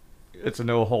mean, it's a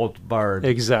no-holds-barred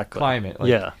climate. Like,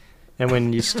 yeah. And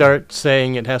when you start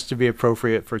saying it has to be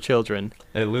appropriate for children,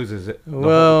 it loses it.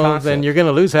 Well, then you're going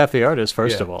to lose half the artists,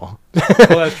 first of all.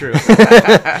 Well, that's true.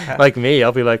 Like me,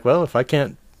 I'll be like, well, if I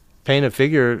can't paint a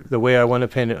figure the way I want to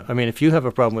paint it. I mean, if you have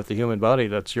a problem with the human body,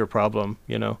 that's your problem,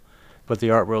 you know. But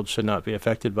the art world should not be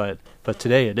affected by it. But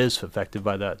today it is affected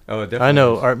by that. Oh, it definitely I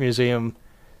know is. Art Museum,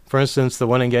 for instance, the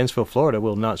one in Gainesville, Florida,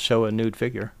 will not show a nude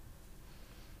figure.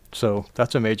 So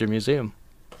that's a major museum.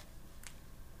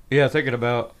 Yeah, thinking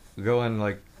about going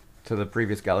like to the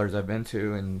previous galleries I've been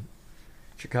to in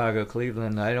Chicago,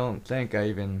 Cleveland, I don't think I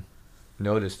even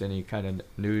noticed any kind of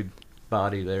nude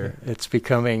body there. It's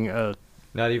becoming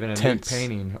not even a nude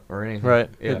painting or anything. Right.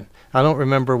 Yeah. I don't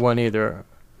remember one either.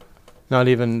 Not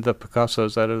even the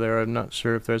Picassos that are there. I'm not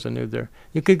sure if there's a nude there.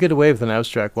 You could get away with an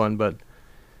abstract one, but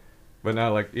But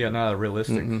not like, not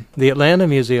realistic. Mm-mm. The Atlanta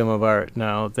Museum of Art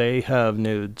now, they have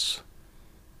nudes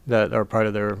that are part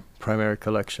of their primary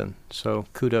collection. So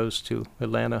kudos to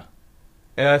Atlanta.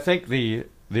 And I think the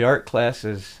art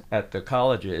classes at the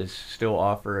colleges still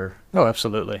offer Oh,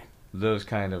 absolutely. those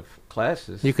kind of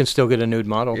classes. You can still get a nude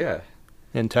model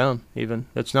in town, even.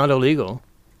 It's not illegal.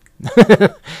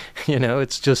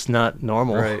 It's just not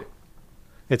normal. Right.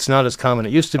 It's not as common.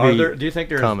 It used to be Do you think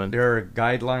there common. are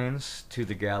guidelines to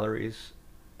the galleries?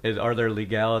 Are there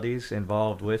legalities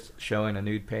involved with showing a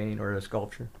nude painting or a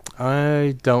sculpture?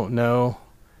 I don't know.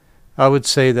 I would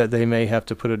say that they may have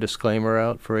to put a disclaimer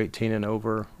out for 18 and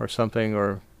over or something,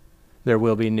 or there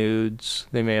will be nudes.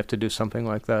 They may have to do something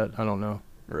like that. I don't know.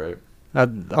 Right.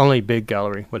 Only big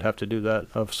gallery would have to do that.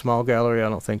 A small gallery, I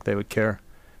don't think they would care.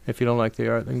 If you don't like the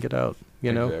art, then get out.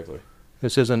 Exactly.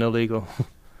 This isn't illegal.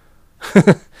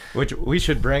 Which we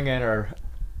should bring in our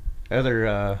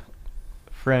other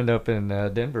friend up in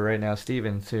Denver right now,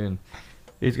 Steven, soon.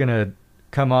 He's going to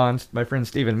come on, my friend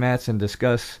Steven Matz, and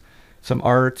discuss some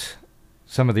art,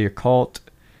 some of the occult,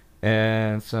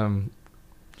 and something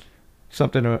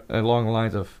along the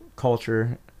lines of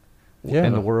culture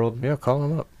in the world. Yeah, call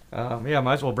him up.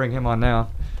 Might as well bring him on now.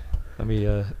 Let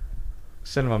me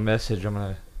send him a message. I'm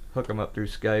going to hook him up through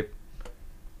Skype.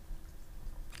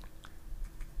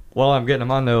 While I'm getting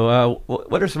him on, though,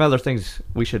 what are some other things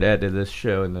we should add to this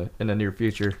show in the near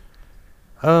future?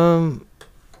 I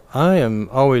am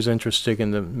always interested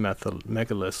in the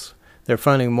megaliths. They're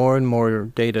finding more and more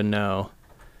data now,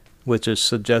 which is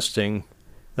suggesting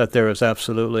that there is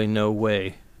absolutely no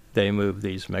way they moved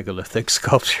these megalithic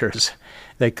sculptures.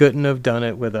 They couldn't have done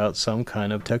it without some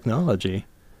kind of technology.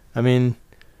 I mean,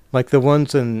 like the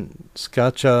ones in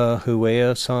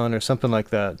Skachahuea-san or something like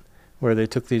that, where they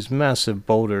took these massive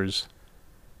boulders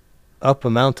up a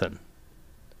mountain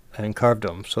and carved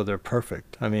them so they're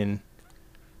perfect. I mean,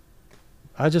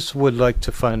 I just would like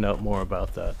to find out more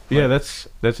about that. Yeah, that's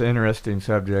an interesting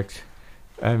subject.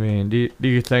 I mean, do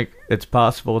you think it's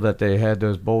possible that they had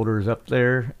those boulders up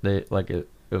there? It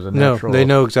was a natural. No, they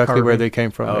know exactly carving? where they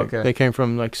came from. Oh, okay. They came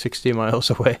from like 60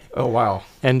 miles away Oh, wow.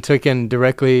 and taken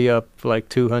directly up like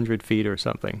 200 feet or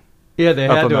something. Yeah, they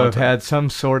Up had a to have mountain. had some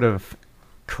sort of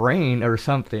crane or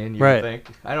something, you Right. think.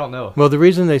 I don't know. Well, the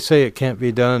reason they say it can't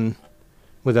be done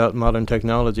without modern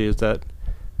technology is that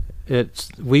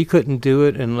we couldn't do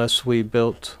it unless we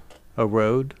built a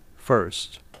road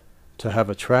first to have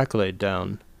a track laid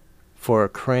down for a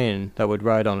crane that would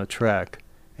ride on a track,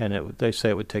 and they say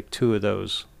it would take 2 of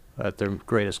those at their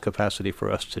greatest capacity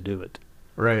for us to do it.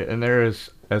 Right, and there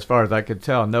is, as far as I could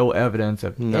tell, no evidence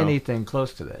of No. anything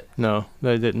close to that. No,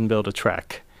 they didn't build a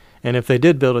track. And if they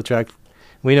did build a track,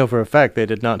 we know for a fact they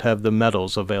did not have the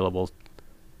metals available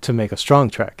to make a strong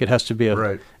track. It has to be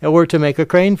or to make a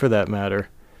crane for that matter.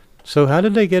 So how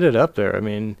did they get it up there? I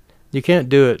mean, you can't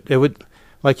do it. You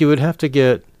would have to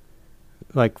get,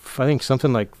 I think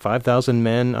something like 5,000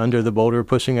 men under the boulder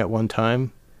pushing at one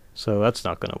time. So that's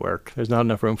not going to work. There's not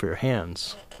enough room for your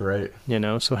hands. Right.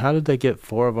 So how did they get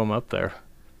 4 of them up there?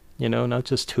 Not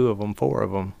just 2 of them, 4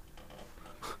 of them.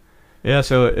 Yeah,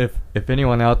 so if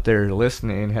anyone out there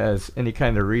listening has any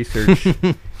kind of research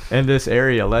in this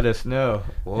area, let us know.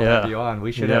 We'll have you on.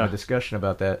 We should have a discussion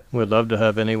about that. We'd love to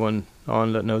have anyone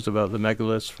on that knows about the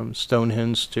megaliths from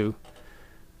Stonehenge to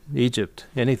Egypt,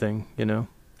 anything,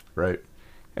 Right.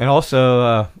 And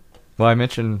also, I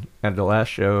mentioned at the last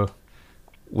show,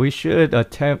 we should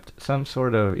attempt some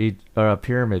sort of a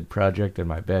pyramid project in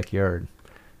my backyard.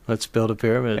 Let's build a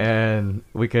pyramid. And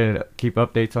we can keep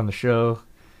updates on the show.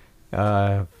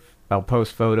 I'll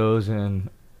post photos and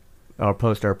I'll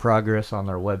post our progress on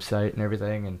our website and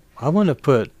everything. And I want to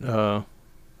put a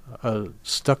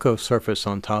stucco surface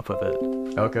on top of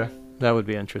it. Okay. That would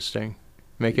be interesting.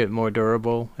 Make it more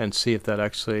durable and see if that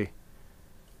actually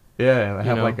and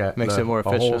have makes it more a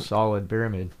whole efficient. solid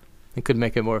pyramid. It could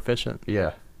make it more efficient.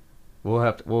 Yeah.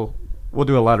 We'll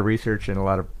do a lot of research and a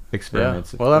lot of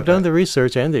experiments. Yeah. Well, I've done the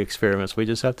research and the experiments. We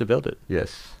just have to build it.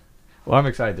 Yes. Well, I'm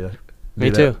excited to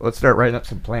Me do too. that. Let's start writing up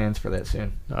some plans for that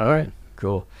soon. All right.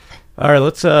 Cool. All right,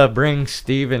 let's bring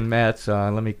Steven Matz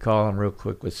on. Let me call him real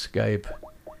quick with Skype.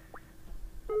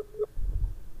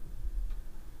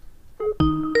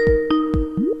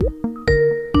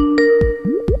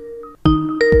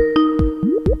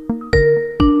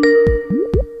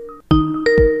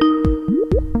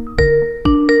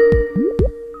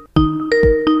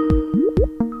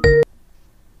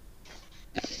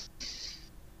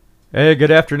 Hey,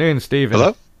 good afternoon, Steven.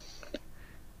 Hello?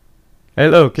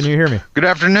 Hello, can you hear me? Good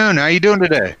afternoon. How you doing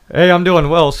today? Hey, I'm doing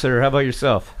well, sir. How about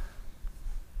yourself?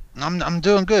 I'm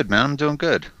doing good, man. I'm doing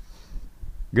good.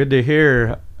 Good to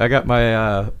hear. I got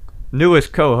my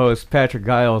newest co-host, Patrick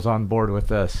Giles, on board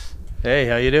with us. Hey,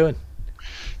 how you doing?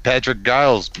 Patrick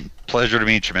Giles, pleasure to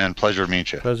meet you, man. Pleasure to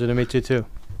meet you. Pleasure to meet you too.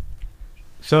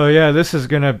 So yeah, this is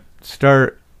going to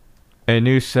start a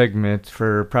new segment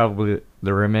for probably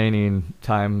the remaining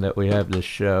time that we have this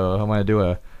show. I'm going to do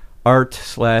a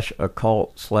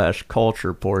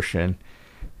art/occult/culture portion,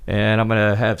 and I'm going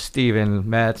to have Steven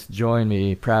Matz join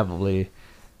me probably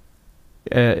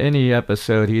any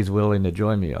episode he's willing to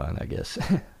join me on, I guess.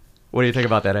 What do you think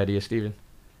about that idea, Steven?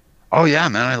 Oh yeah,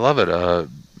 man, I love it.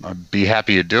 I'd be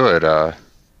happy to do it.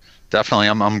 Definitely,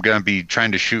 I'm going to be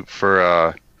trying to shoot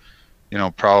for,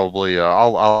 probably.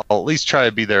 I'll at least try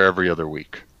to be there every other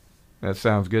week. That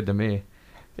sounds good to me.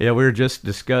 Yeah, we were just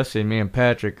discussing, me and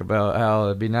Patrick, about how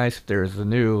it'd be nice if there's a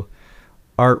new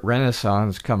art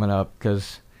renaissance coming up,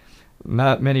 because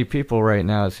not many people right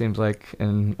now, it seems like,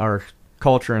 in our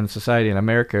culture and society in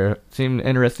America, seem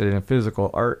interested in physical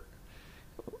art.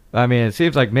 I mean, it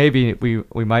seems like maybe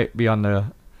we might be on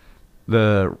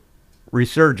the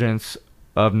resurgence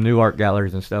of new art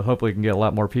galleries and stuff. Hopefully we can get a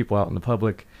lot more people out in the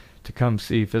public to come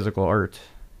see physical art.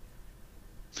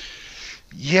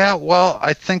 Yeah, well,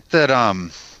 I think that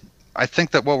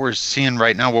what we're seeing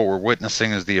right now, what we're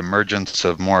witnessing, is the emergence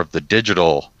of more of the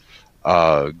digital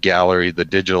gallery, the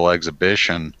digital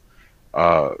exhibition,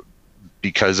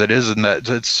 because it is in that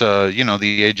it's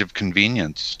the age of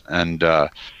convenience, and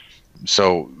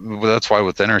so that's why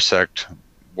with Intersect,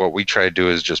 what we try to do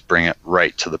is just bring it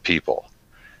right to the people,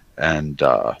 and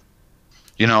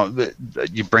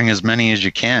you bring as many as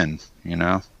you can,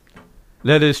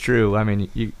 That is true. I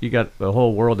mean, you got the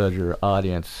whole world as your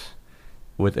audience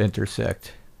with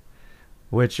Intersect.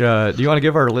 Which, do you want to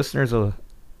give our listeners a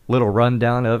little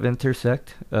rundown of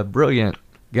Intersect? A brilliant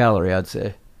gallery, I'd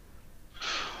say.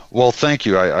 Well, thank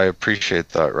you. I appreciate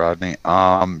that, Rodney.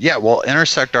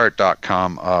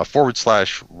 intersectart.com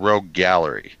 /Rogue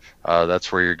Gallery.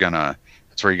 That's where you're gonna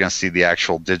see the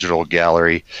actual digital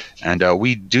gallery, and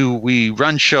we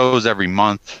run shows every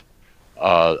month.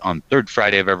 On third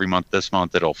Friday of every month. This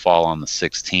month it'll fall on the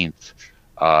 16th,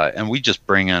 and we just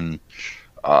bring in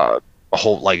a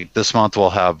whole, like this month we'll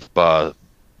have the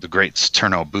great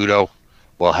Sterno Budo,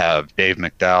 we'll have Dave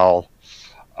McDowell,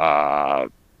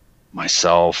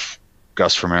 myself,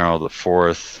 Gus Romero the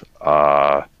Fourth,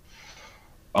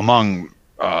 among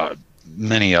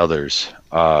many others.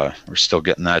 We're still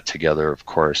getting that together, of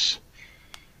course.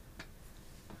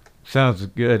 Sounds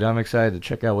good. I'm excited to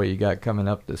check out what you got coming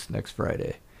up this next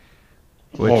Friday.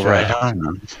 Which, right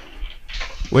on.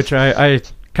 Which I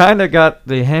kind of got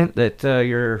the hint that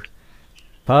you're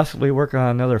possibly working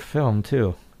on another film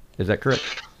too. Is that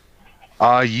correct?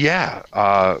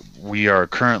 Yeah. We are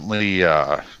currently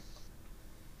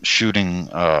shooting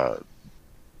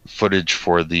footage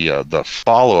for the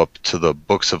follow-up to the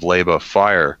Books of Leba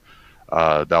Fire.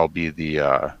 That'll be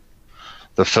the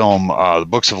film, The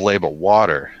Books of Leba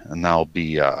Water, and that'll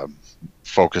be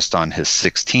focused on his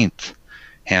 16th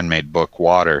handmade book,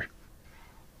 Water.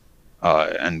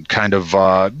 And kind of,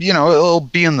 it'll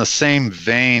be in the same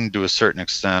vein to a certain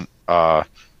extent, but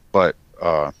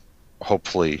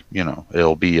hopefully,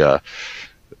 it'll be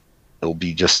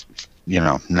just,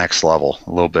 next level,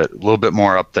 a little bit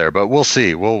more up there. But we'll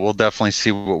see. We'll definitely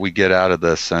see what we get out of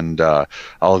this, and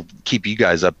I'll keep you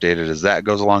guys updated as that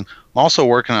goes along. I'm also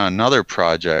working on another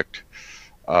project,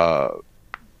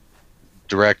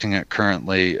 directing it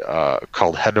currently,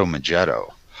 called Hedo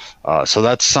Magetto. So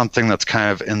that's something that's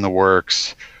kind of in the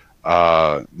works.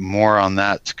 More on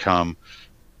that to come.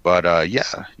 But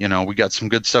yeah, we got some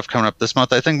good stuff coming up this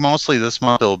month. I think mostly this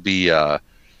month it'll be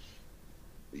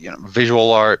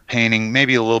visual art, painting,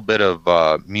 maybe a little bit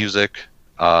of music.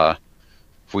 If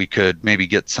we could maybe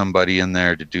get somebody in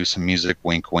there to do some music,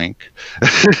 wink, wink.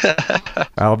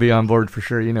 I'll be on board for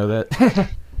sure. You know that. Right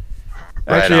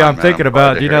Actually, on, I'm man. thinking I'm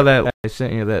glad about, to hear that I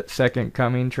sent you that Second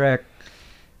Coming track?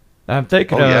 I'm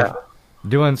thinking of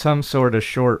doing some sort of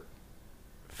short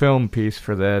film piece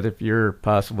for that, if you're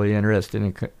possibly interested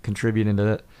in contributing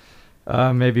to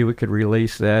that. Maybe we could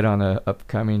release that on a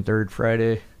upcoming third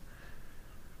Friday.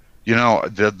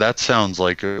 That sounds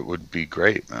like it would be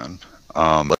great, man.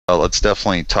 Let's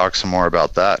definitely talk some more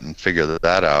about that and figure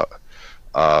that out,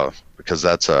 because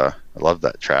I love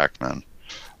that track, man.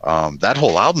 That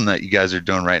whole album that you guys are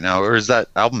doing right now, or is that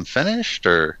album finished,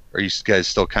 or are you guys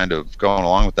still kind of going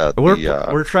along with that?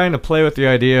 We're trying to play with the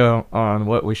idea on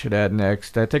what we should add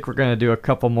next. I think we're going to do a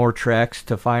couple more tracks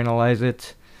to finalize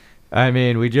it. I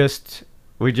mean, we just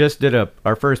did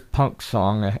our first punk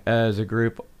song as a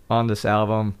group on this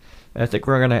album. I think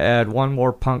we're going to add one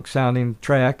more punk sounding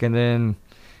track, and then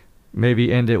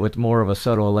maybe end it with more of a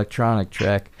subtle electronic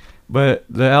track. But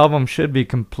the album should be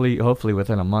complete, hopefully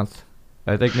within a month.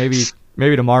 I think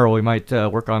maybe tomorrow we might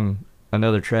work on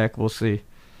another track. We'll see.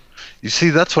 You see,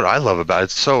 that's what I love about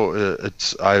it. So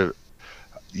I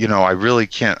really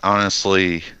can't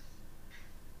honestly,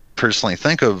 personally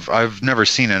think of. I've never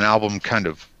seen an album kind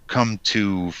of come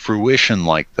to fruition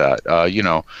like that.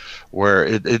 Where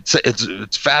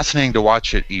it's fascinating to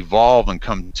watch it evolve and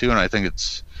come to, and I think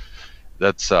it's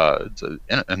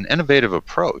an innovative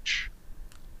approach.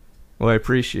 Well, I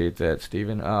appreciate that,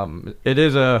 Stephen. It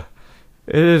is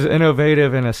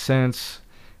innovative in a sense.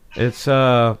 It's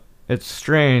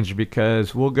strange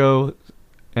because we'll go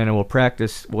and we'll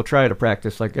practice. We'll try to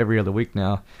practice like every other week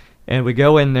now, and we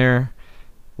go in there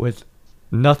with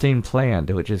nothing planned,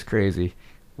 which is crazy.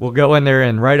 We'll go in there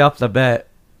and right off the bat,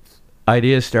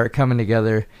 ideas start coming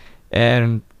together,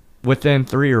 and within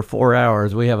 3 or 4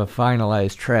 hours, we have a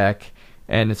finalized track,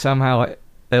 and somehow,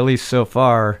 at least so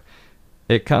far,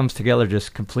 it comes together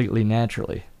just completely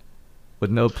naturally, with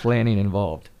no planning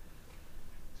involved.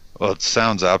 Well, it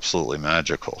sounds absolutely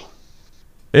magical.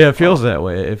 Yeah, it feels that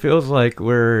way. It feels like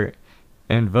we're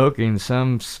invoking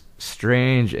some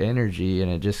strange energy,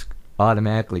 and it just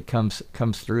automatically comes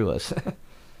through us.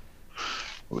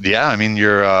 Yeah, I mean,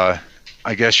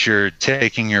 I guess you're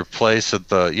taking your place at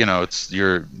the, it's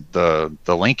the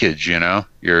linkage,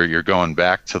 you're going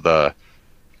back to the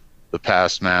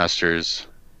past masters,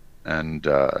 and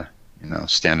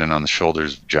standing on the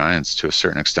shoulders of giants to a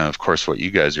certain extent. Of course, what you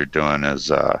guys are doing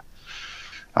is,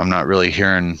 I'm not really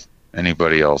hearing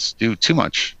anybody else do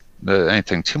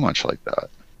anything too much like that.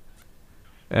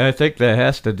 And I think that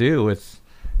has to do with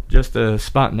just the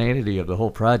spontaneity of the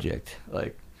whole project.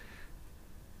 Like,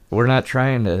 we're not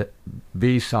trying to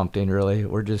be something really.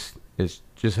 It's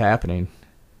just happening.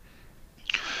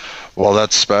 Well,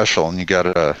 that's special, and you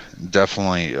gotta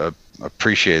definitely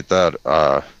appreciate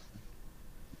that,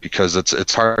 because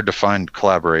it's hard to find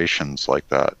collaborations like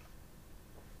that.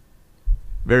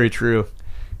 Very true.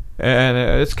 And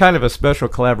it's kind of a special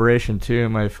collaboration too.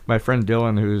 My friend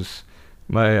Dylan, who's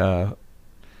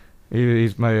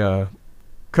he's my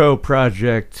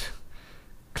co-project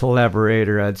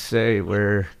collaborator, I'd say,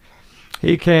 where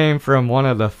he came from one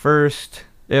of the first,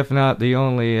 if not the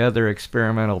only other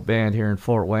experimental band here in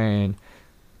Fort Wayne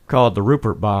called the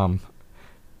Rupert Bomb,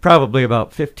 probably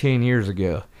about 15 years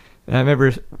ago. And I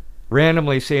remember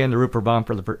randomly seeing the Rupert Bomb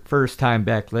for the first time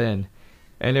back then,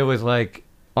 and it was like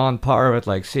on par with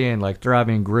like seeing like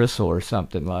Throbbing Gristle or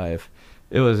something live.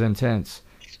 It was intense.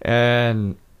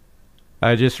 And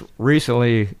I just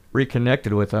recently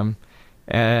reconnected with him,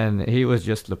 and he was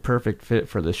just the perfect fit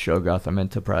for the Shoggoth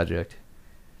Amenta project.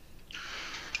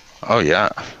 Oh yeah,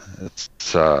 it's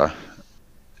I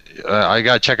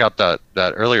gotta check out that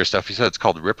earlier stuff. You said it's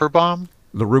called Ripper Bomb?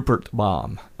 The Rupert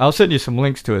Bomb. I'll send you some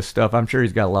links to his stuff. I'm sure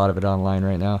he's got a lot of it online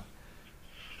right now.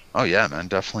 Oh yeah, man,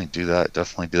 definitely do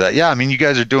that. Yeah, I mean, you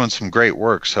guys are doing some great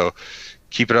work, so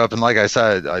keep it up. And like I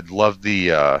said, I love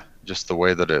the just the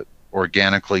way that it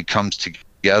organically comes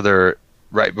together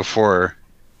right before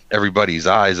everybody's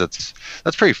eyes. That's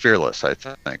pretty fearless, I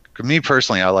think. Me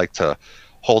personally, I like to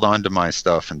hold on to my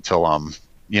stuff until I'm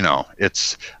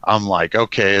like,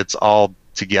 okay, it's all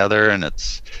together, and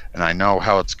I know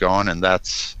how it's going, and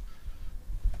it's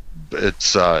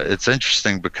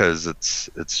interesting because it's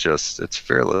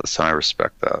fearless, and I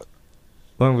respect that.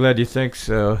 Well, I'm glad you think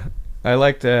so. I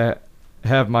like to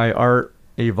have my art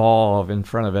evolve in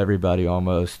front of everybody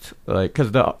almost, like,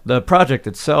 because the project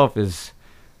itself is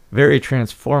very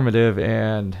transformative,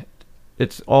 and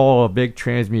it's all a big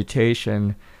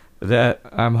transmutation that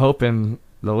I'm hoping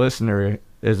the listener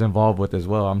is involved with as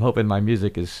well. I'm hoping my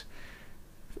music is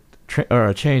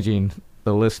changing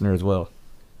the listener as well.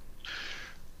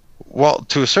 Well,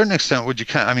 to a certain extent,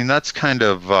 that's kind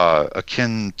of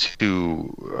akin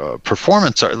to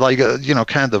performance art, like kind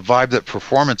of the vibe that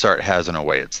performance art has in a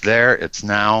way. It's there, it's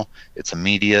now, it's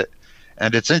immediate,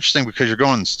 and it's interesting because you're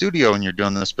going in the studio and you're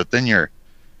doing this, but then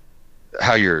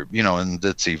and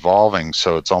it's evolving,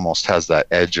 so it's almost has that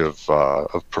edge of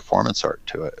performance art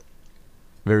to it.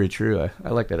 Very true. I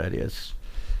like that idea. It's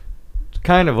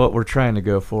kind of what we're trying to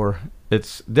go for.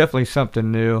 It's definitely something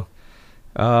new.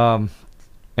 And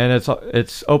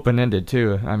it's open-ended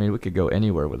too. I mean, we could go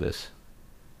anywhere with this.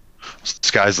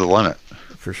 Sky's the limit.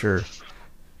 For sure.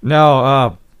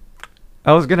 Now,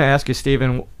 I was going to ask you,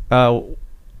 Stephen,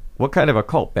 what kind of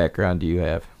occult background do you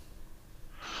have?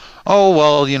 Oh,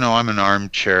 well, I'm an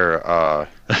armchair,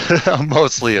 I'm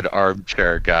mostly an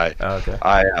armchair guy. Okay.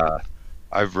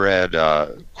 I've read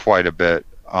quite a bit.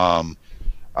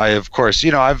 I, of course,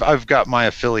 I've got my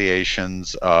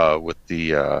affiliations with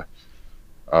the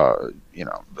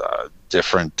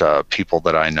different people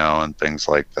that I know and things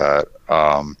like that.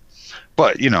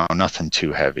 But nothing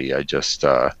too heavy.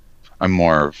 I'm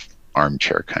more of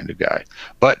armchair kind of guy.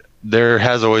 But there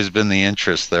has always been the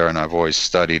interest there, and I've always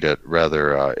studied it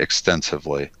rather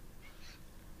extensively.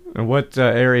 And what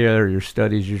area are your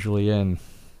studies usually in?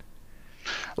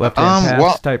 Left-hand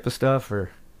paths type of stuff,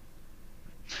 or?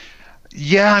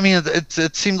 Yeah, I mean,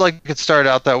 it seemed like it started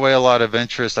out that way. A lot of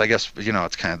interest, I guess.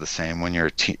 It's kind of the same when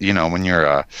you're, when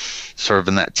you're sort of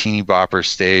in that teeny bopper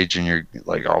stage, and you're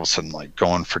like all of a sudden like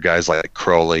going for guys like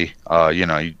Crowley.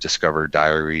 You discover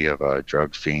Diary of a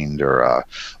Drug Fiend or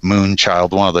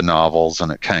Moonchild, one of the novels,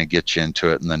 and it kind of gets you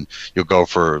into it. And then you'll go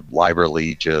for Liber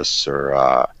Legis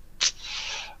or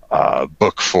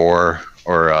Book 4,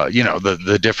 or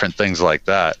the different things like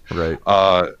that. Right.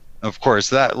 Of course,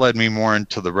 that led me more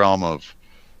into the realm of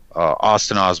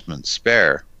Austin Osman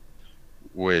Spare,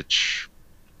 which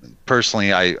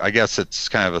personally, I guess it's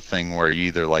kind of a thing where you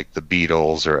either like the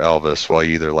Beatles or Elvis, while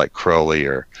you either like Crowley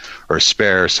or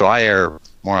Spare. So I err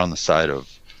more on the side of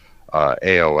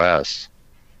AOS.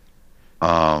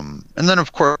 And then,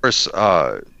 of course,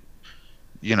 I've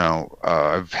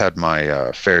had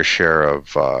my fair share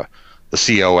of the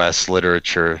COS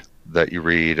literature that you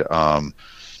read.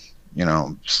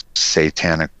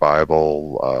 Satanic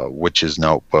Bible, Witch's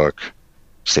Notebook,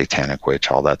 Satanic Witch,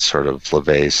 all that sort of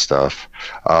LaVey stuff.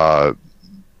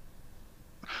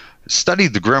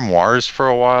 Studied the grimoires for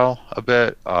a while, a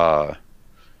bit.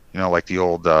 Like the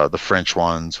old, the French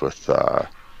ones with that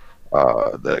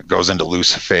goes into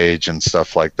Luciphage and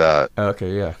stuff like that.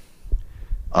 Okay, yeah.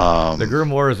 The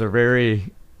grimoires are very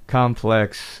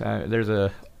complex. There's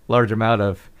a large amount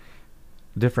of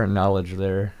different knowledge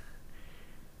there.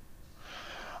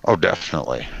 Oh,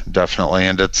 definitely.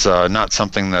 And it's not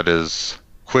something that is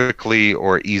quickly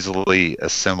or easily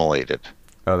assimilated.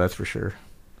 Oh, that's for sure.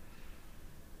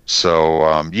 So,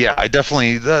 I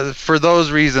definitely, for those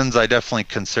reasons, I definitely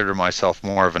consider myself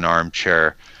more of an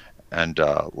armchair and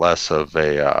less of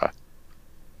a...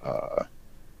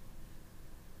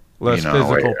 less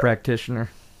physical practitioner.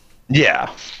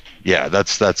 Yeah,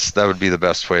 that would be the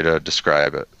best way to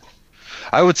describe it.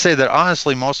 I would say that,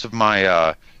 honestly, most of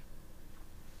my...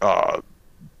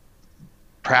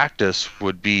 practice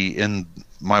would be in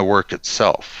my work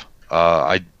itself.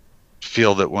 I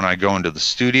feel that when I go into the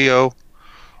studio,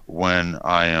 when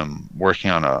I am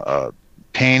working on a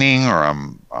painting, or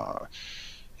I'm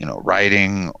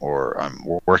writing, or I'm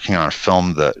working on a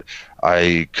film, that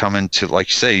I come into, like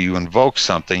you say, you invoke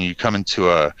something, you come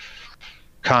into a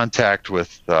contact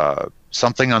with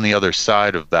something on the other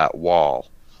side of that wall,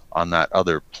 on that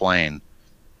other plane,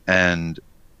 and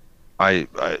it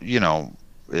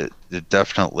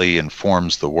definitely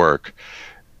informs the work.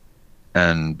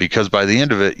 And because by the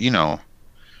end of it,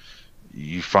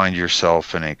 you find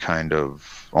yourself in a kind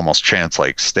of almost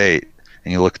trance-like state,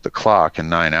 and you look at the clock and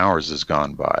 9 hours has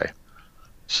gone by.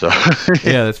 So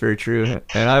yeah, that's very true.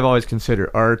 And I've always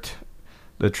considered art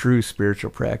the true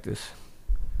spiritual practice.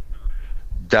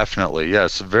 Definitely,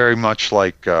 yes. Very much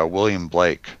like William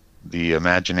Blake, the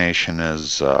imagination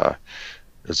is a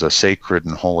sacred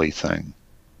and holy thing.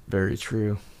 Very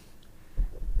true.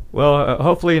 Well,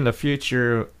 hopefully in the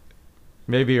future,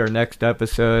 maybe our next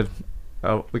episode,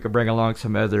 we could bring along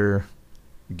some other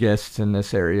guests in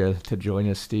this area to join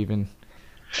us, Stephen.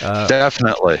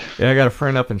 Definitely. Yeah, I got a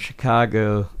friend up in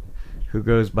Chicago who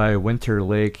goes by Winter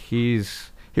Lake. He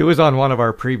was on one of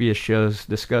our previous shows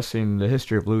discussing the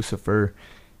history of Lucifer,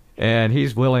 and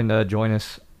he's willing to join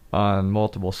us on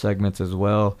multiple segments as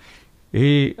well.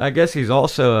 I guess he's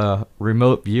also a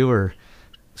remote viewer.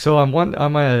 So I'm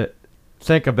gonna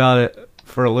think about it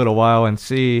for a little while and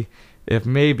see if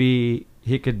maybe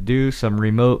he could do some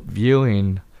remote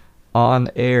viewing on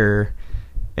air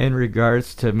in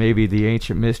regards to maybe the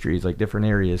ancient mysteries, like different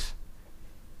areas.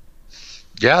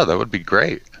 Yeah, that would be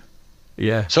great.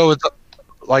 Yeah. So it's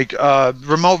like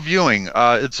remote viewing.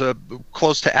 It's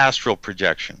close to astral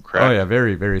projection, correct? Oh yeah,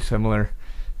 very, very similar.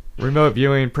 Remote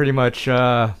viewing pretty much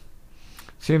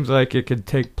seems like it could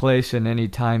take place in any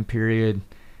time period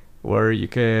where you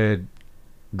could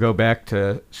go back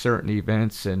to certain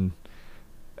events and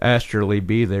astrally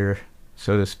be there,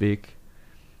 so to speak.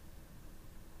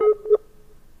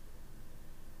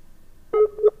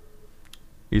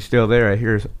 You still there? I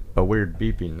hear a weird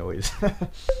beeping noise.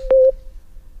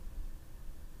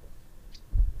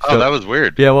 Oh, that was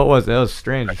weird. Yeah, what was that? That was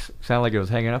strange. It sounded like it was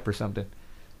hanging up or something.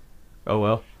 Oh,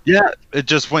 well. Yeah, it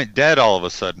just went dead all of a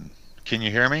sudden. Can you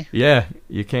hear me? Yeah,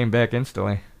 you came back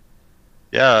instantly.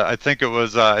 Yeah, I think it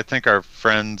was, I think our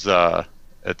friends at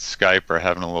Skype are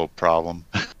having a little problem.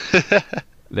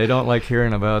 They don't like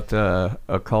hearing about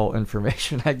occult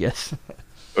information, I guess.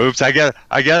 Oops,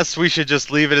 I guess we should just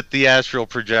leave it at the astral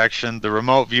projection. The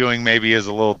remote viewing maybe is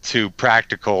a little too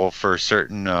practical for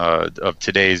certain of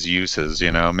today's uses.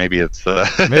 Maybe it's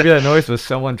maybe that noise was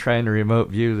someone trying to remote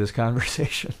view this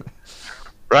conversation.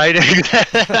 Right.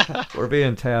 We're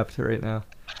being tapped right now.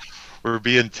 We're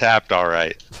being tapped, all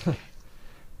right.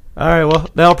 All right, well,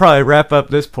 that'll probably wrap up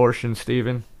this portion,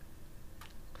 Stephen.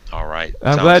 All right.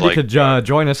 I'm glad you could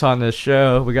join us on this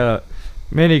show. We got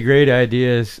many great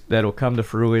ideas that will come to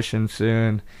fruition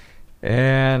soon.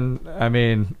 And, I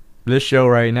mean, this show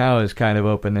right now is kind of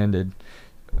open-ended.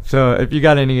 So if you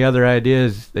got any other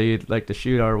ideas that you'd like to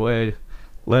shoot our way,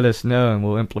 let us know and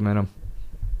we'll implement them.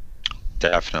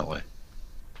 Definitely.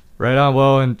 Right on.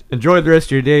 Well, and enjoy the rest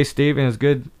of your day, Stephen. It's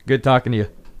good talking to you.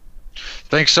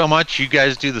 Thanks so much. You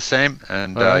guys do the same,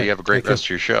 and right. You have a great rest of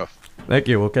your show. Thank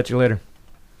you. We'll catch you later.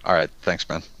 All right. Thanks,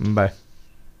 man. Bye.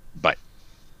 Bye.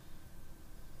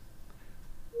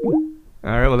 All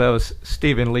right. Well, that was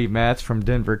Stephen Lee Matz from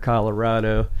Denver,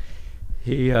 Colorado.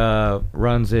 He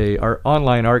runs our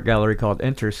online art gallery called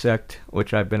Intersect,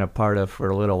 which I've been a part of for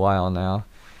a little while now.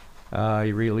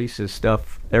 He releases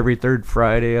stuff every third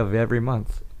Friday of every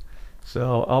month.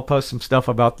 So I'll post some stuff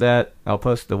about that. I'll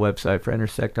post the website for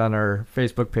Intersect on our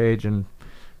Facebook page and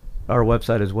our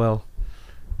website as well.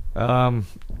 Got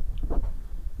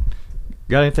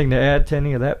anything to add to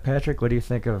any of that, Patrick? What do you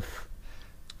think of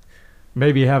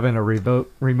maybe having a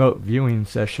remote viewing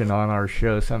session on our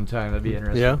show sometime? That'd be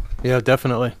interesting. Yeah,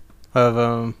 definitely.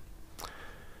 I've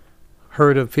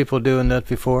heard of people doing that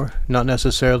before. Not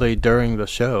necessarily during the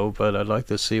show, but I'd like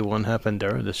to see one happen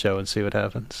during the show and see what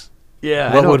happens.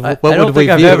 Yeah, I don't think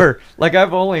I've ever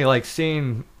I've only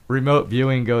seen remote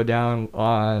viewing go down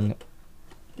on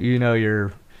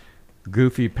your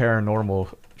goofy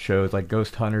paranormal shows like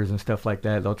Ghost Hunters and stuff like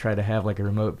that. They'll try to have a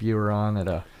remote viewer on at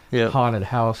a haunted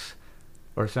house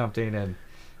or something, and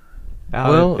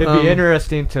it'd be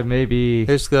interesting to maybe.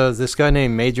 There's this guy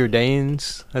named Major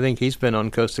Danes. I think he's been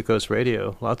on Coast to Coast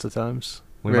Radio lots of times.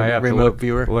 We might have remote to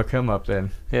viewer. Look him up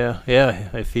then. Yeah,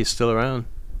 if he's still around.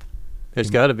 There's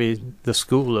got to be the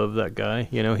school of that guy.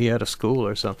 He had a school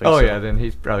or something. Oh, yeah, then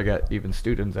he's probably got even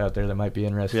students out there that might be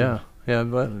interested.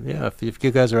 If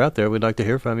you guys are out there, we'd like to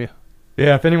hear from you.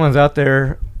 Yeah, if anyone's out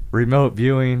there remote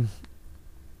viewing,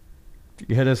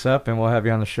 hit us up and we'll have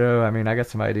you on the show. I mean, I got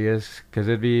some ideas because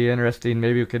it'd be interesting.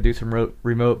 Maybe we could do some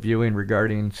remote viewing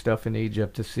regarding stuff in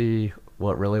Egypt to see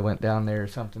what really went down there or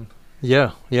something.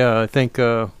 Yeah, I think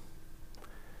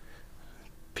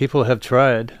people have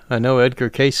tried. I know Edgar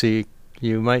Casey,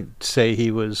 you might say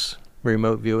he was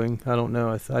remote viewing. I don't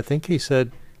know. I think he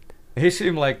said... He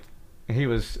seemed like he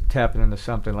was tapping into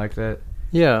something like that.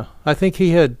 Yeah, I think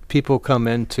he had people come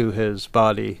into his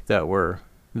body that were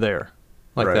there.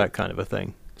 Like that kind of a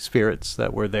thing. Spirits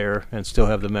that were there and still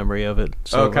have the memory of it.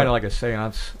 So, kind of like a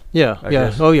seance. Yeah.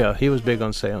 Guess. Oh, yeah, he was big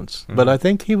on seance. Mm-hmm. But I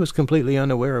think he was completely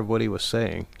unaware of what he was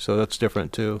saying. So that's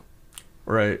different, too.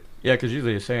 Right. Yeah, because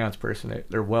usually a seance person,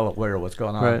 they're well aware of what's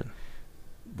going on. Right.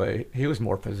 But he was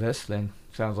more possessed then,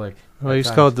 sounds like. Well,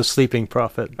 he's called the sleeping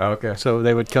prophet. Oh, okay. So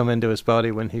they would come into his body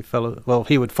when he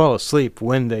he would fall asleep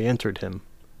when they entered him.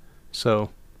 So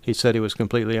he said he was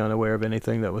completely unaware of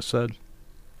anything that was said.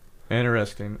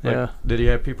 Interesting. Yeah. Did he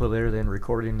have people there then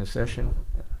recording the session?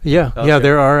 Yeah, Okay. yeah,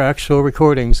 there are actual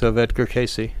recordings of Edgar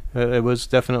Casey. It was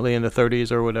definitely in the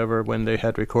 30s or whatever when they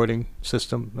had recording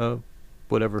system,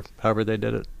 however they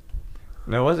did it.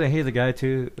 Now, wasn't he the guy,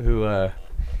 too, who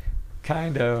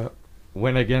kind of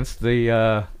went against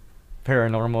the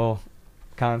paranormal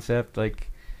concept?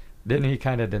 Didn't he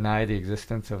kind of deny the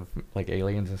existence of,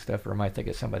 aliens and stuff, or am I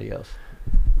thinking of somebody else?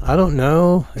 I don't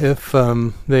know if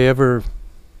they ever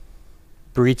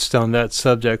breached on that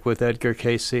subject with Edgar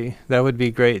Casey. That would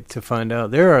be great to find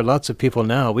out. There are lots of people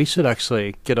now. We should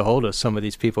actually get a hold of some of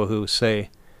these people who say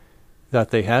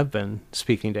that they have been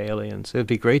speaking to aliens. It would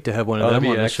be great to have one of them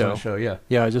on the show. Yeah.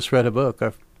 Yeah, I just read a book.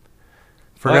 I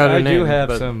forgot her name. I do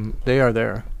have some. They are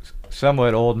there.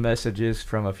 Somewhat old messages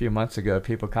from a few months ago.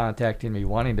 People contacting me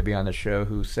wanting to be on the show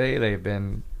who say they've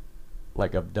been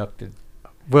abducted.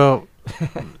 Well,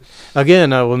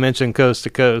 again, I will mention Coast to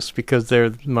Coast because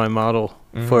they're my model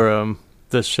for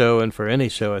this show and for any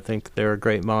show. I think they're a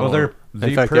great model. Well, they're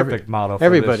the perfect model for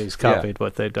everybody's this. copied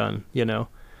what they've done,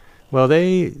 Well,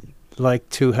 they like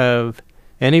to have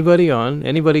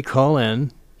anybody call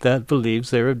in that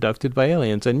believes they're abducted by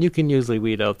aliens. And you can usually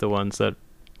weed out the ones that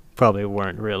probably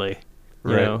weren't really.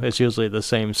 You know, it's usually the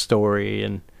same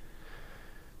story.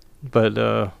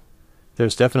 But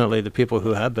there's definitely the people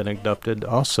who have been abducted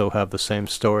also have the same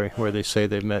story where they say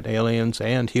they've met aliens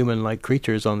and human-like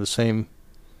creatures on the same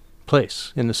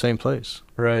place, in the same place.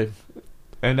 Right.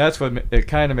 And that's what it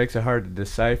kind of makes it hard to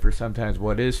decipher sometimes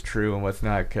what is true and what's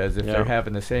not, because if they're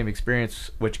having the same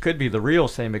experience, which could be the real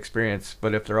same experience,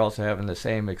 but if they're also having the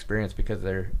same experience because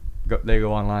they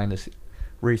go online to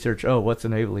research, what's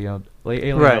an alien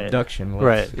abduction?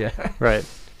 Yeah. Right.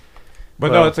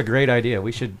 But no, it's a great idea.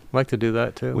 We should like to do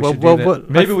that too.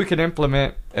 Maybe we could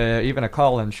implement even a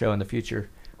call-in show in the future,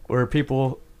 where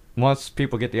once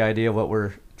people get the idea of what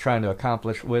we're trying to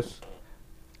accomplish with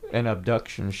an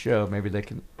abduction show, maybe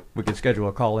we could schedule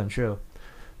a call-in show.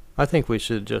 I think we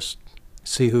should just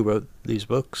see who wrote these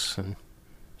books and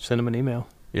send them an email.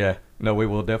 Yeah. No, we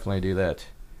will definitely do that.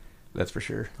 That's for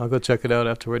sure. I'll go check it out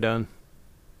after we're done.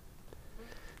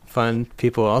 Find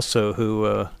people also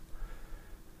who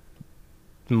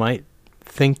might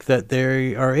think that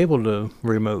they are able to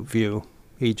remote view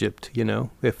Egypt,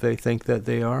 if they think that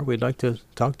they are, we'd like to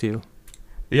talk to you.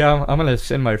 Yeah, I'm going to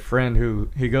send my friend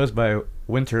he goes by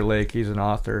Winter Lake. He's an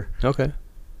author. Okay.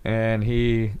 And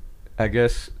he, I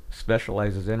guess,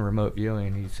 specializes in remote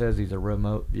viewing. He says he's a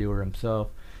remote viewer himself.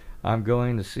 I'm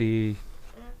going to see,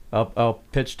 I'll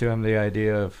pitch to him the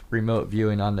idea of remote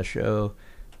viewing on the show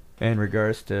in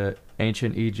regards to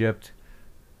ancient Egypt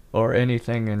or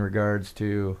anything in regards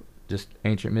to just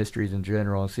ancient mysteries in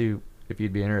general, and see if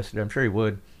you'd be interested. I'm sure he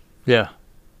would. Yeah.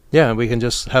 Yeah, we can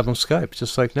just have them Skype,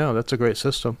 just like now. That's a great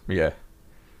system. Yeah.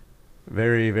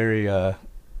 Very, very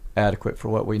adequate for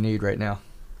what we need right now.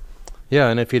 Yeah,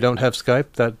 and if you don't have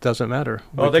Skype, that doesn't matter.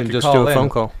 Oh, we can just do a phone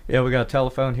call. Yeah, we got a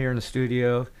telephone here in the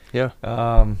studio. Yeah.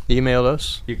 Email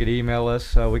us. You could email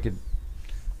us. It'd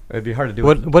be hard to do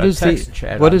What is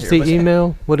the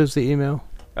email? What is the email?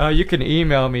 You can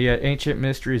email me at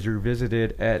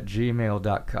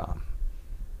ancientmysteriesrevisited@gmail.com.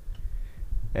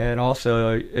 And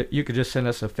also, you could just send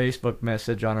us a Facebook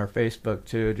message on our Facebook,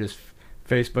 too. Just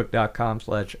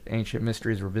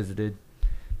facebook.com/ancientmysteriesrevisited.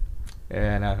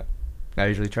 And I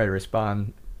usually try to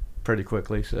respond pretty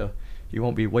quickly, so you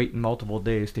won't be waiting multiple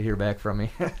days to hear back from me.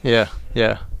 Yeah.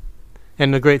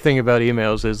 And the great thing about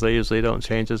emails is they usually don't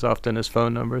change as often as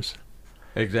phone numbers.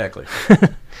 Exactly.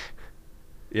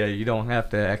 Yeah, you don't have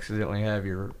to accidentally have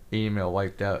your email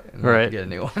wiped out and get a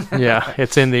new one. Yeah,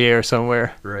 it's in the air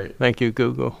somewhere. Right. Thank you,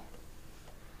 Google.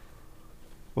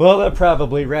 Well, that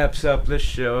probably wraps up this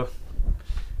show.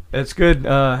 It's good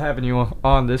having you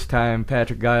on this time,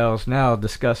 Patrick Giles, now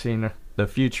discussing the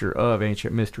future of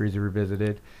Ancient Mysteries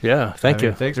Revisited. Yeah, thank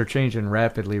you. Things are changing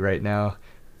rapidly right now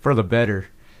for the better.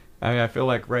 I feel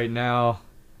like right now,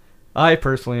 I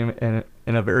personally am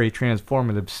in a very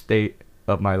transformative state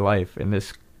of my life, and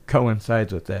this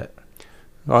coincides with that.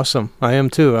 Awesome. I am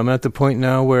too. I'm at the point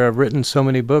now where I've written so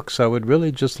many books, I would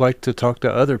really just like to talk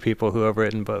to other people who have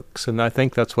written books, and I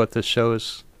think that's what this show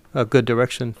is a good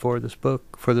direction for this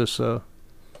book, for this,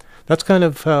 that's kind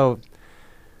of how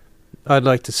I'd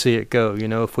like to see it go.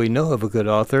 If we know of a good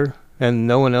author and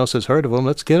no one else has heard of him,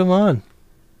 let's get him on.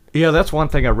 Yeah, that's one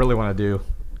thing I really want to do,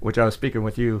 which I was speaking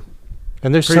with you.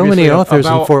 And there's so many authors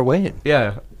in Fort Wayne.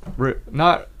 Yeah,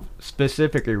 not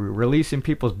specifically releasing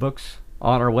people's books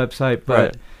on our website,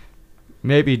 but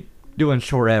maybe doing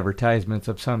short advertisements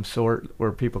of some sort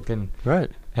where people can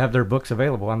have their books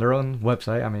available on their own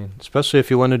website. Especially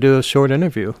if you want to do a short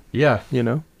interview. Yeah.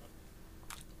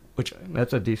 Which,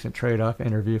 that's a decent trade-off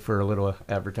interview for a little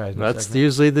advertisement. That's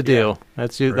usually the deal.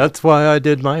 Yeah. That's why I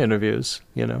did my interviews,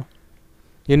 you're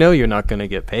not going to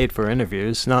get paid for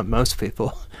interviews. Not most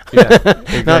people. Yeah,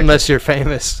 exactly. Not unless you're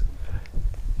famous.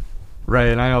 Right,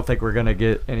 and I don't think we're going to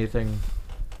get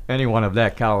anyone of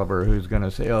that caliber who's going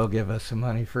to say, give us some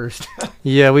money first.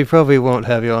 Yeah, we probably won't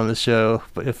have you on the show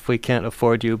if we can't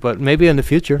afford you, but maybe in the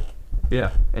future.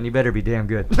 Yeah, and you better be damn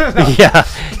good. Yeah,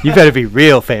 you better be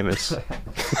real famous.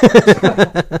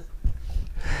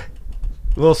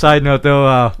 Little side note,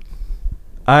 though,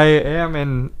 I am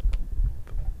in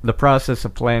the process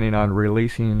of planning on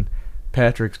releasing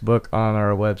Patrick's book on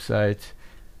our website.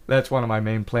 That's one of my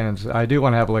main plans. I do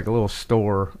want to have a little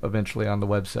store eventually on the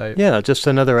website. Yeah, just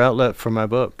another outlet for my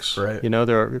books. Right.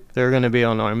 They're going to be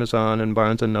on Amazon and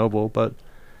Barnes & Noble, but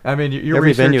your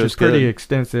research is pretty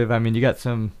extensive. You got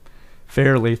some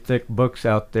fairly thick books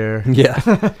out there.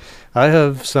 Yeah. I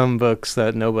have some books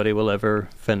that nobody will ever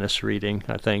finish reading,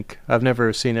 I think. I've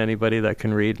never seen anybody that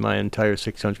can read my entire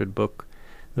 600 book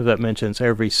that mentions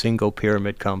every single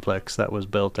pyramid complex that was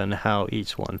built and how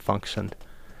each one functioned.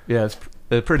 Yeah, it's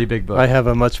a pretty big book. I have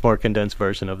a much more condensed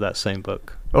version of that same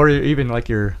book. Or even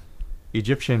your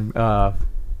Egyptian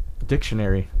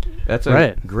dictionary. That's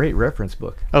a great reference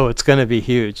book. Oh, it's going to be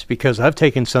huge because I've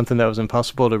taken something that was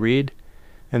impossible to read,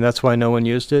 and that's why no one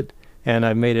used it, and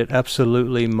I made it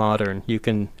absolutely modern.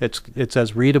 It's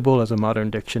as readable as a modern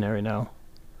dictionary now.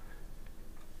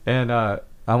 And I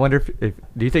wonder if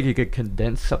do you think you could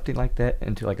condense something like that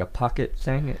into like a pocket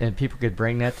thing, and people could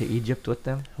bring that to Egypt with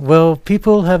them? Well,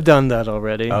 people have done that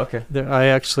already. Oh, okay. I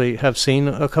actually have seen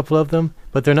a couple of them,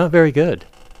 but they're not very good,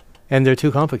 and they're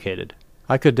too complicated.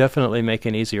 I could definitely make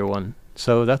an easier one.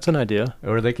 So that's an idea.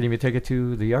 Or they can even take it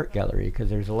to the art gallery, because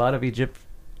there's a lot of Egypt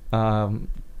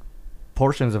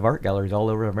portions of art galleries all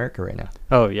over America right now.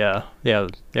 Oh yeah, yeah.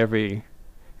 Every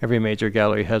major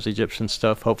gallery has Egyptian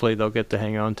stuff. Hopefully they'll get to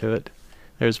hang on to it.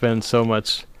 There's been so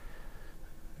much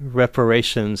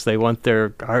reparations. They want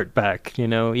their art back.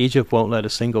 Egypt won't let a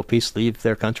single piece leave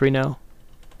their country now.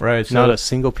 Right. So not a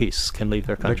single piece can leave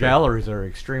their country. The galleries are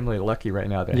extremely lucky right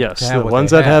now. Yes, the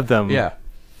ones that have them. Yeah.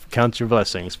 Count your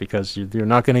blessings, because you're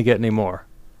not going to get any more.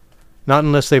 Not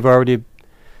unless they've already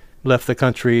left the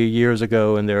country years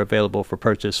ago and they're available for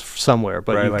purchase somewhere.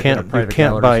 But right, you like can't buy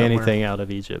somewhere. anything out of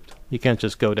Egypt. You can't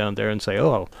just go down there and say,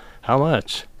 "Oh, how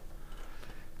much?"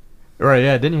 Right.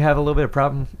 Yeah. Didn't you have a little bit of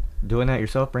problem doing that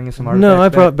yourself, bringing some artifacts? No, I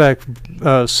brought back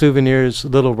souvenirs,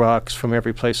 little rocks from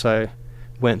every place I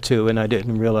went to, and I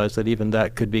didn't realize that even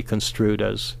that could be construed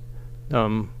as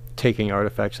taking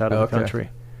artifacts out of the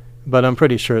country. But I'm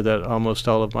pretty sure that almost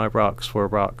all of my rocks were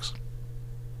rocks.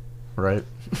 Right.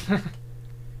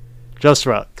 Just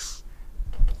rocks.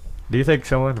 Do you think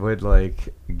someone would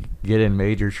get in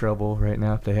major trouble right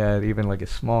now if they had even a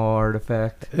small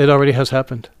artifact? It already has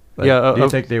happened. Do you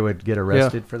think they would get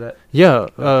arrested for that? Yeah.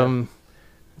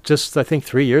 Just I think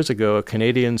 3 years ago, a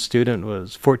Canadian student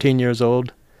was 14 years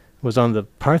old, was on the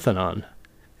Parthenon,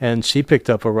 and she picked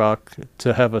up a rock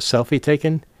to have a selfie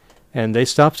taken, and they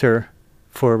stopped her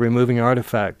for removing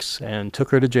artifacts and took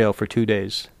her to jail for 2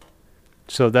 days.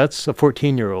 So that's a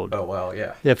 14-year-old. Oh, wow,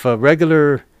 yeah. If a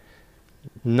regular,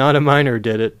 not a minor,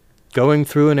 did it, going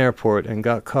through an airport and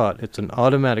got caught, it's an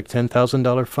automatic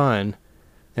 $10,000 fine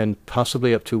and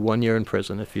possibly up to 1 year in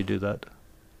prison if you do that.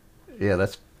 Yeah,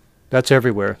 that's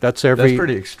everywhere. That's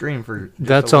pretty extreme for just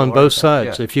that's a on both artifact.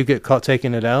 sides. Yeah. If you get caught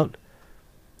taking it out,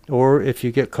 or if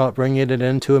you get caught bringing it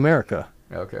into America.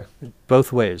 Okay.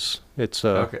 Both ways. It's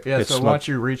okay. Yeah. So once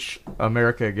you reach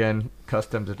America again,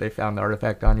 customs, if they found the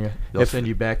artifact on you, they'll send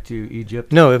you back to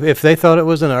Egypt. No, if they thought it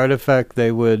was an artifact,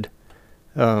 they would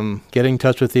get in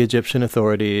touch with the Egyptian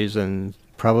authorities, and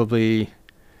probably,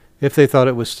 if they thought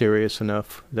it was serious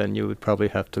enough, then you would probably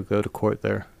have to go to court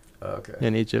there. Okay.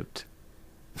 In Egypt.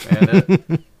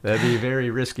 And that'd be very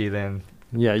risky then.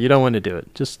 Yeah, you don't want to do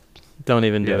it. Just don't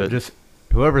even do it. Just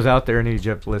whoever's out there in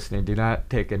Egypt listening, do not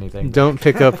take anything. Don't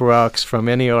pick up rocks from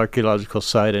any archaeological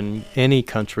site in any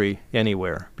country,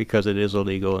 anywhere, because it is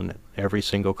illegal in every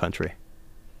single country.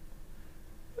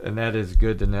 And that is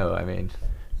good to know. I mean,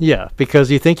 yeah,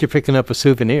 because you think you're picking up a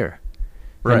souvenir.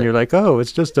 Right. And you're like, oh,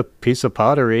 it's just a piece of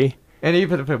pottery. And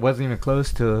even if it wasn't even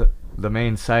close to the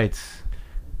main sites,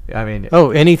 I mean...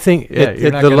 Oh, anything... Yeah,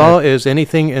 the law is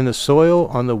anything in the soil,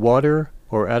 on the water,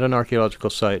 or at an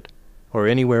archaeological site, or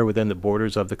anywhere within the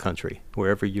borders of the country,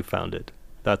 wherever you found it.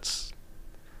 That's...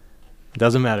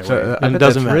 Doesn't matter. So, I bet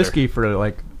that's risky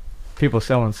for, people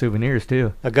selling souvenirs,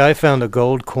 too. A guy found a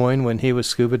gold coin when he was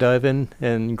scuba diving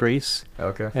in Greece.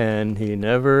 Okay. And he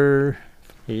never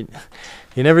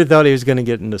thought he was going to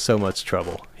get into so much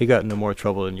trouble. He got into more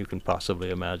trouble than you can possibly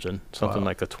imagine. Something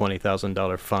like a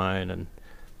 $20,000 fine and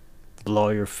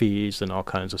lawyer fees and all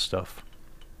kinds of stuff.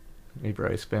 He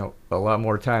probably spent a lot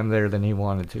more time there than he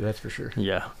wanted to, that's for sure.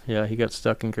 Yeah, he got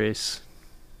stuck in Greece.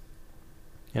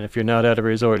 And if you're not at a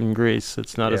resort in Greece,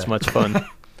 it's not as much fun.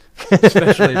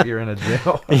 Especially if you're in a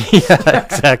jail. Yeah,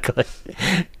 exactly.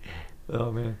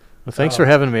 Oh, man. Well, thanks for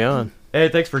having me on. Hey,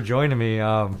 thanks for joining me.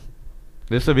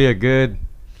 This will be a good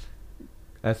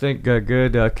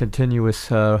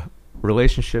continuous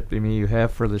relationship you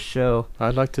have for the show.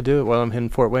 I'd like to do it while I'm in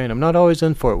Fort Wayne. I'm not always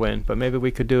in Fort Wayne, but maybe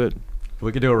we could do it.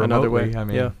 We could do it another remotely. way. I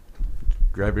mean,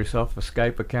 grab yourself a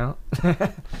Skype account.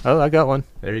 Oh, I got one.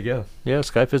 There you go. Yeah,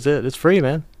 Skype is it. It's free,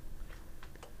 man.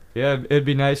 Yeah, it'd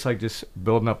be nice, just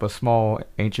building up a small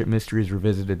Ancient Mysteries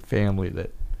Revisited family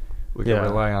that we can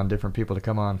rely on different people to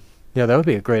come on. Yeah, that would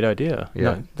be a great idea.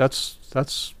 Yeah. That's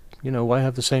why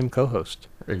have the same co-host?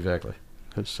 Exactly.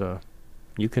 Because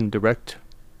you can direct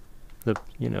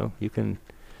you can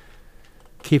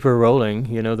keep her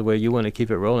rolling, the way you want to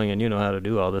keep it rolling, and you know how to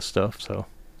do all this stuff, so.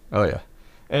 Oh, yeah.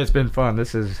 And it's been fun.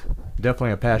 This is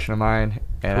definitely a passion of mine,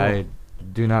 and cool. I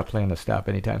do not plan to stop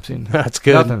anytime soon. That's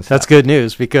good. That's good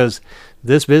news, because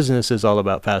this business is all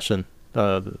about passion.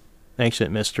 The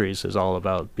Ancient Mysteries is all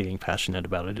about being passionate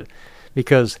about it.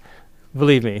 Because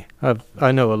believe me,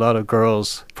 I know a lot of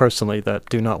girls personally that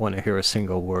do not want to hear a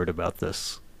single word about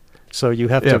this. So you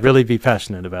have to really be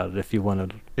passionate about it if you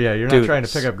want to. Yeah, you're not trying to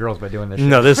pick up girls by doing this.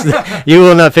 No, you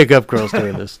will not pick up girls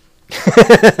doing this.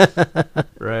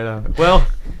 Right on. Well,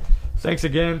 thanks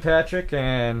again, Patrick,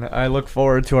 and I look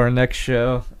forward to our next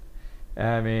show.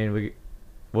 I mean,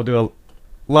 we'll do a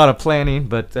lot of planning,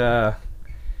 but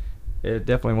it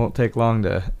definitely won't take long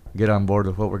to get on board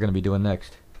with what we're going to be doing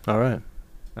next. All right.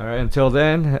 Until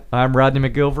then, I'm Rodney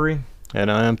McGillvary. And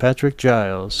I am Patrick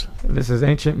Giles. This is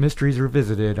Ancient Mysteries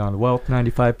Revisited on Wealth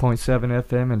 95.7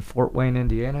 FM in Fort Wayne,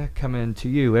 Indiana, coming to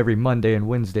you every Monday and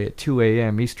Wednesday at 2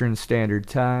 a.m. Eastern Standard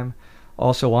Time.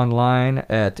 Also online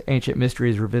at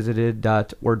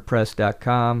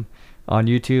ancientmysteriesrevisited.wordpress.com, on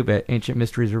YouTube at Ancient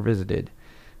Mysteries Revisited.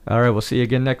 All right, we'll see you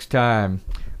again next time.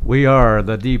 We are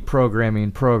the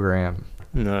Deprogramming Program.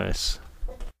 Nice.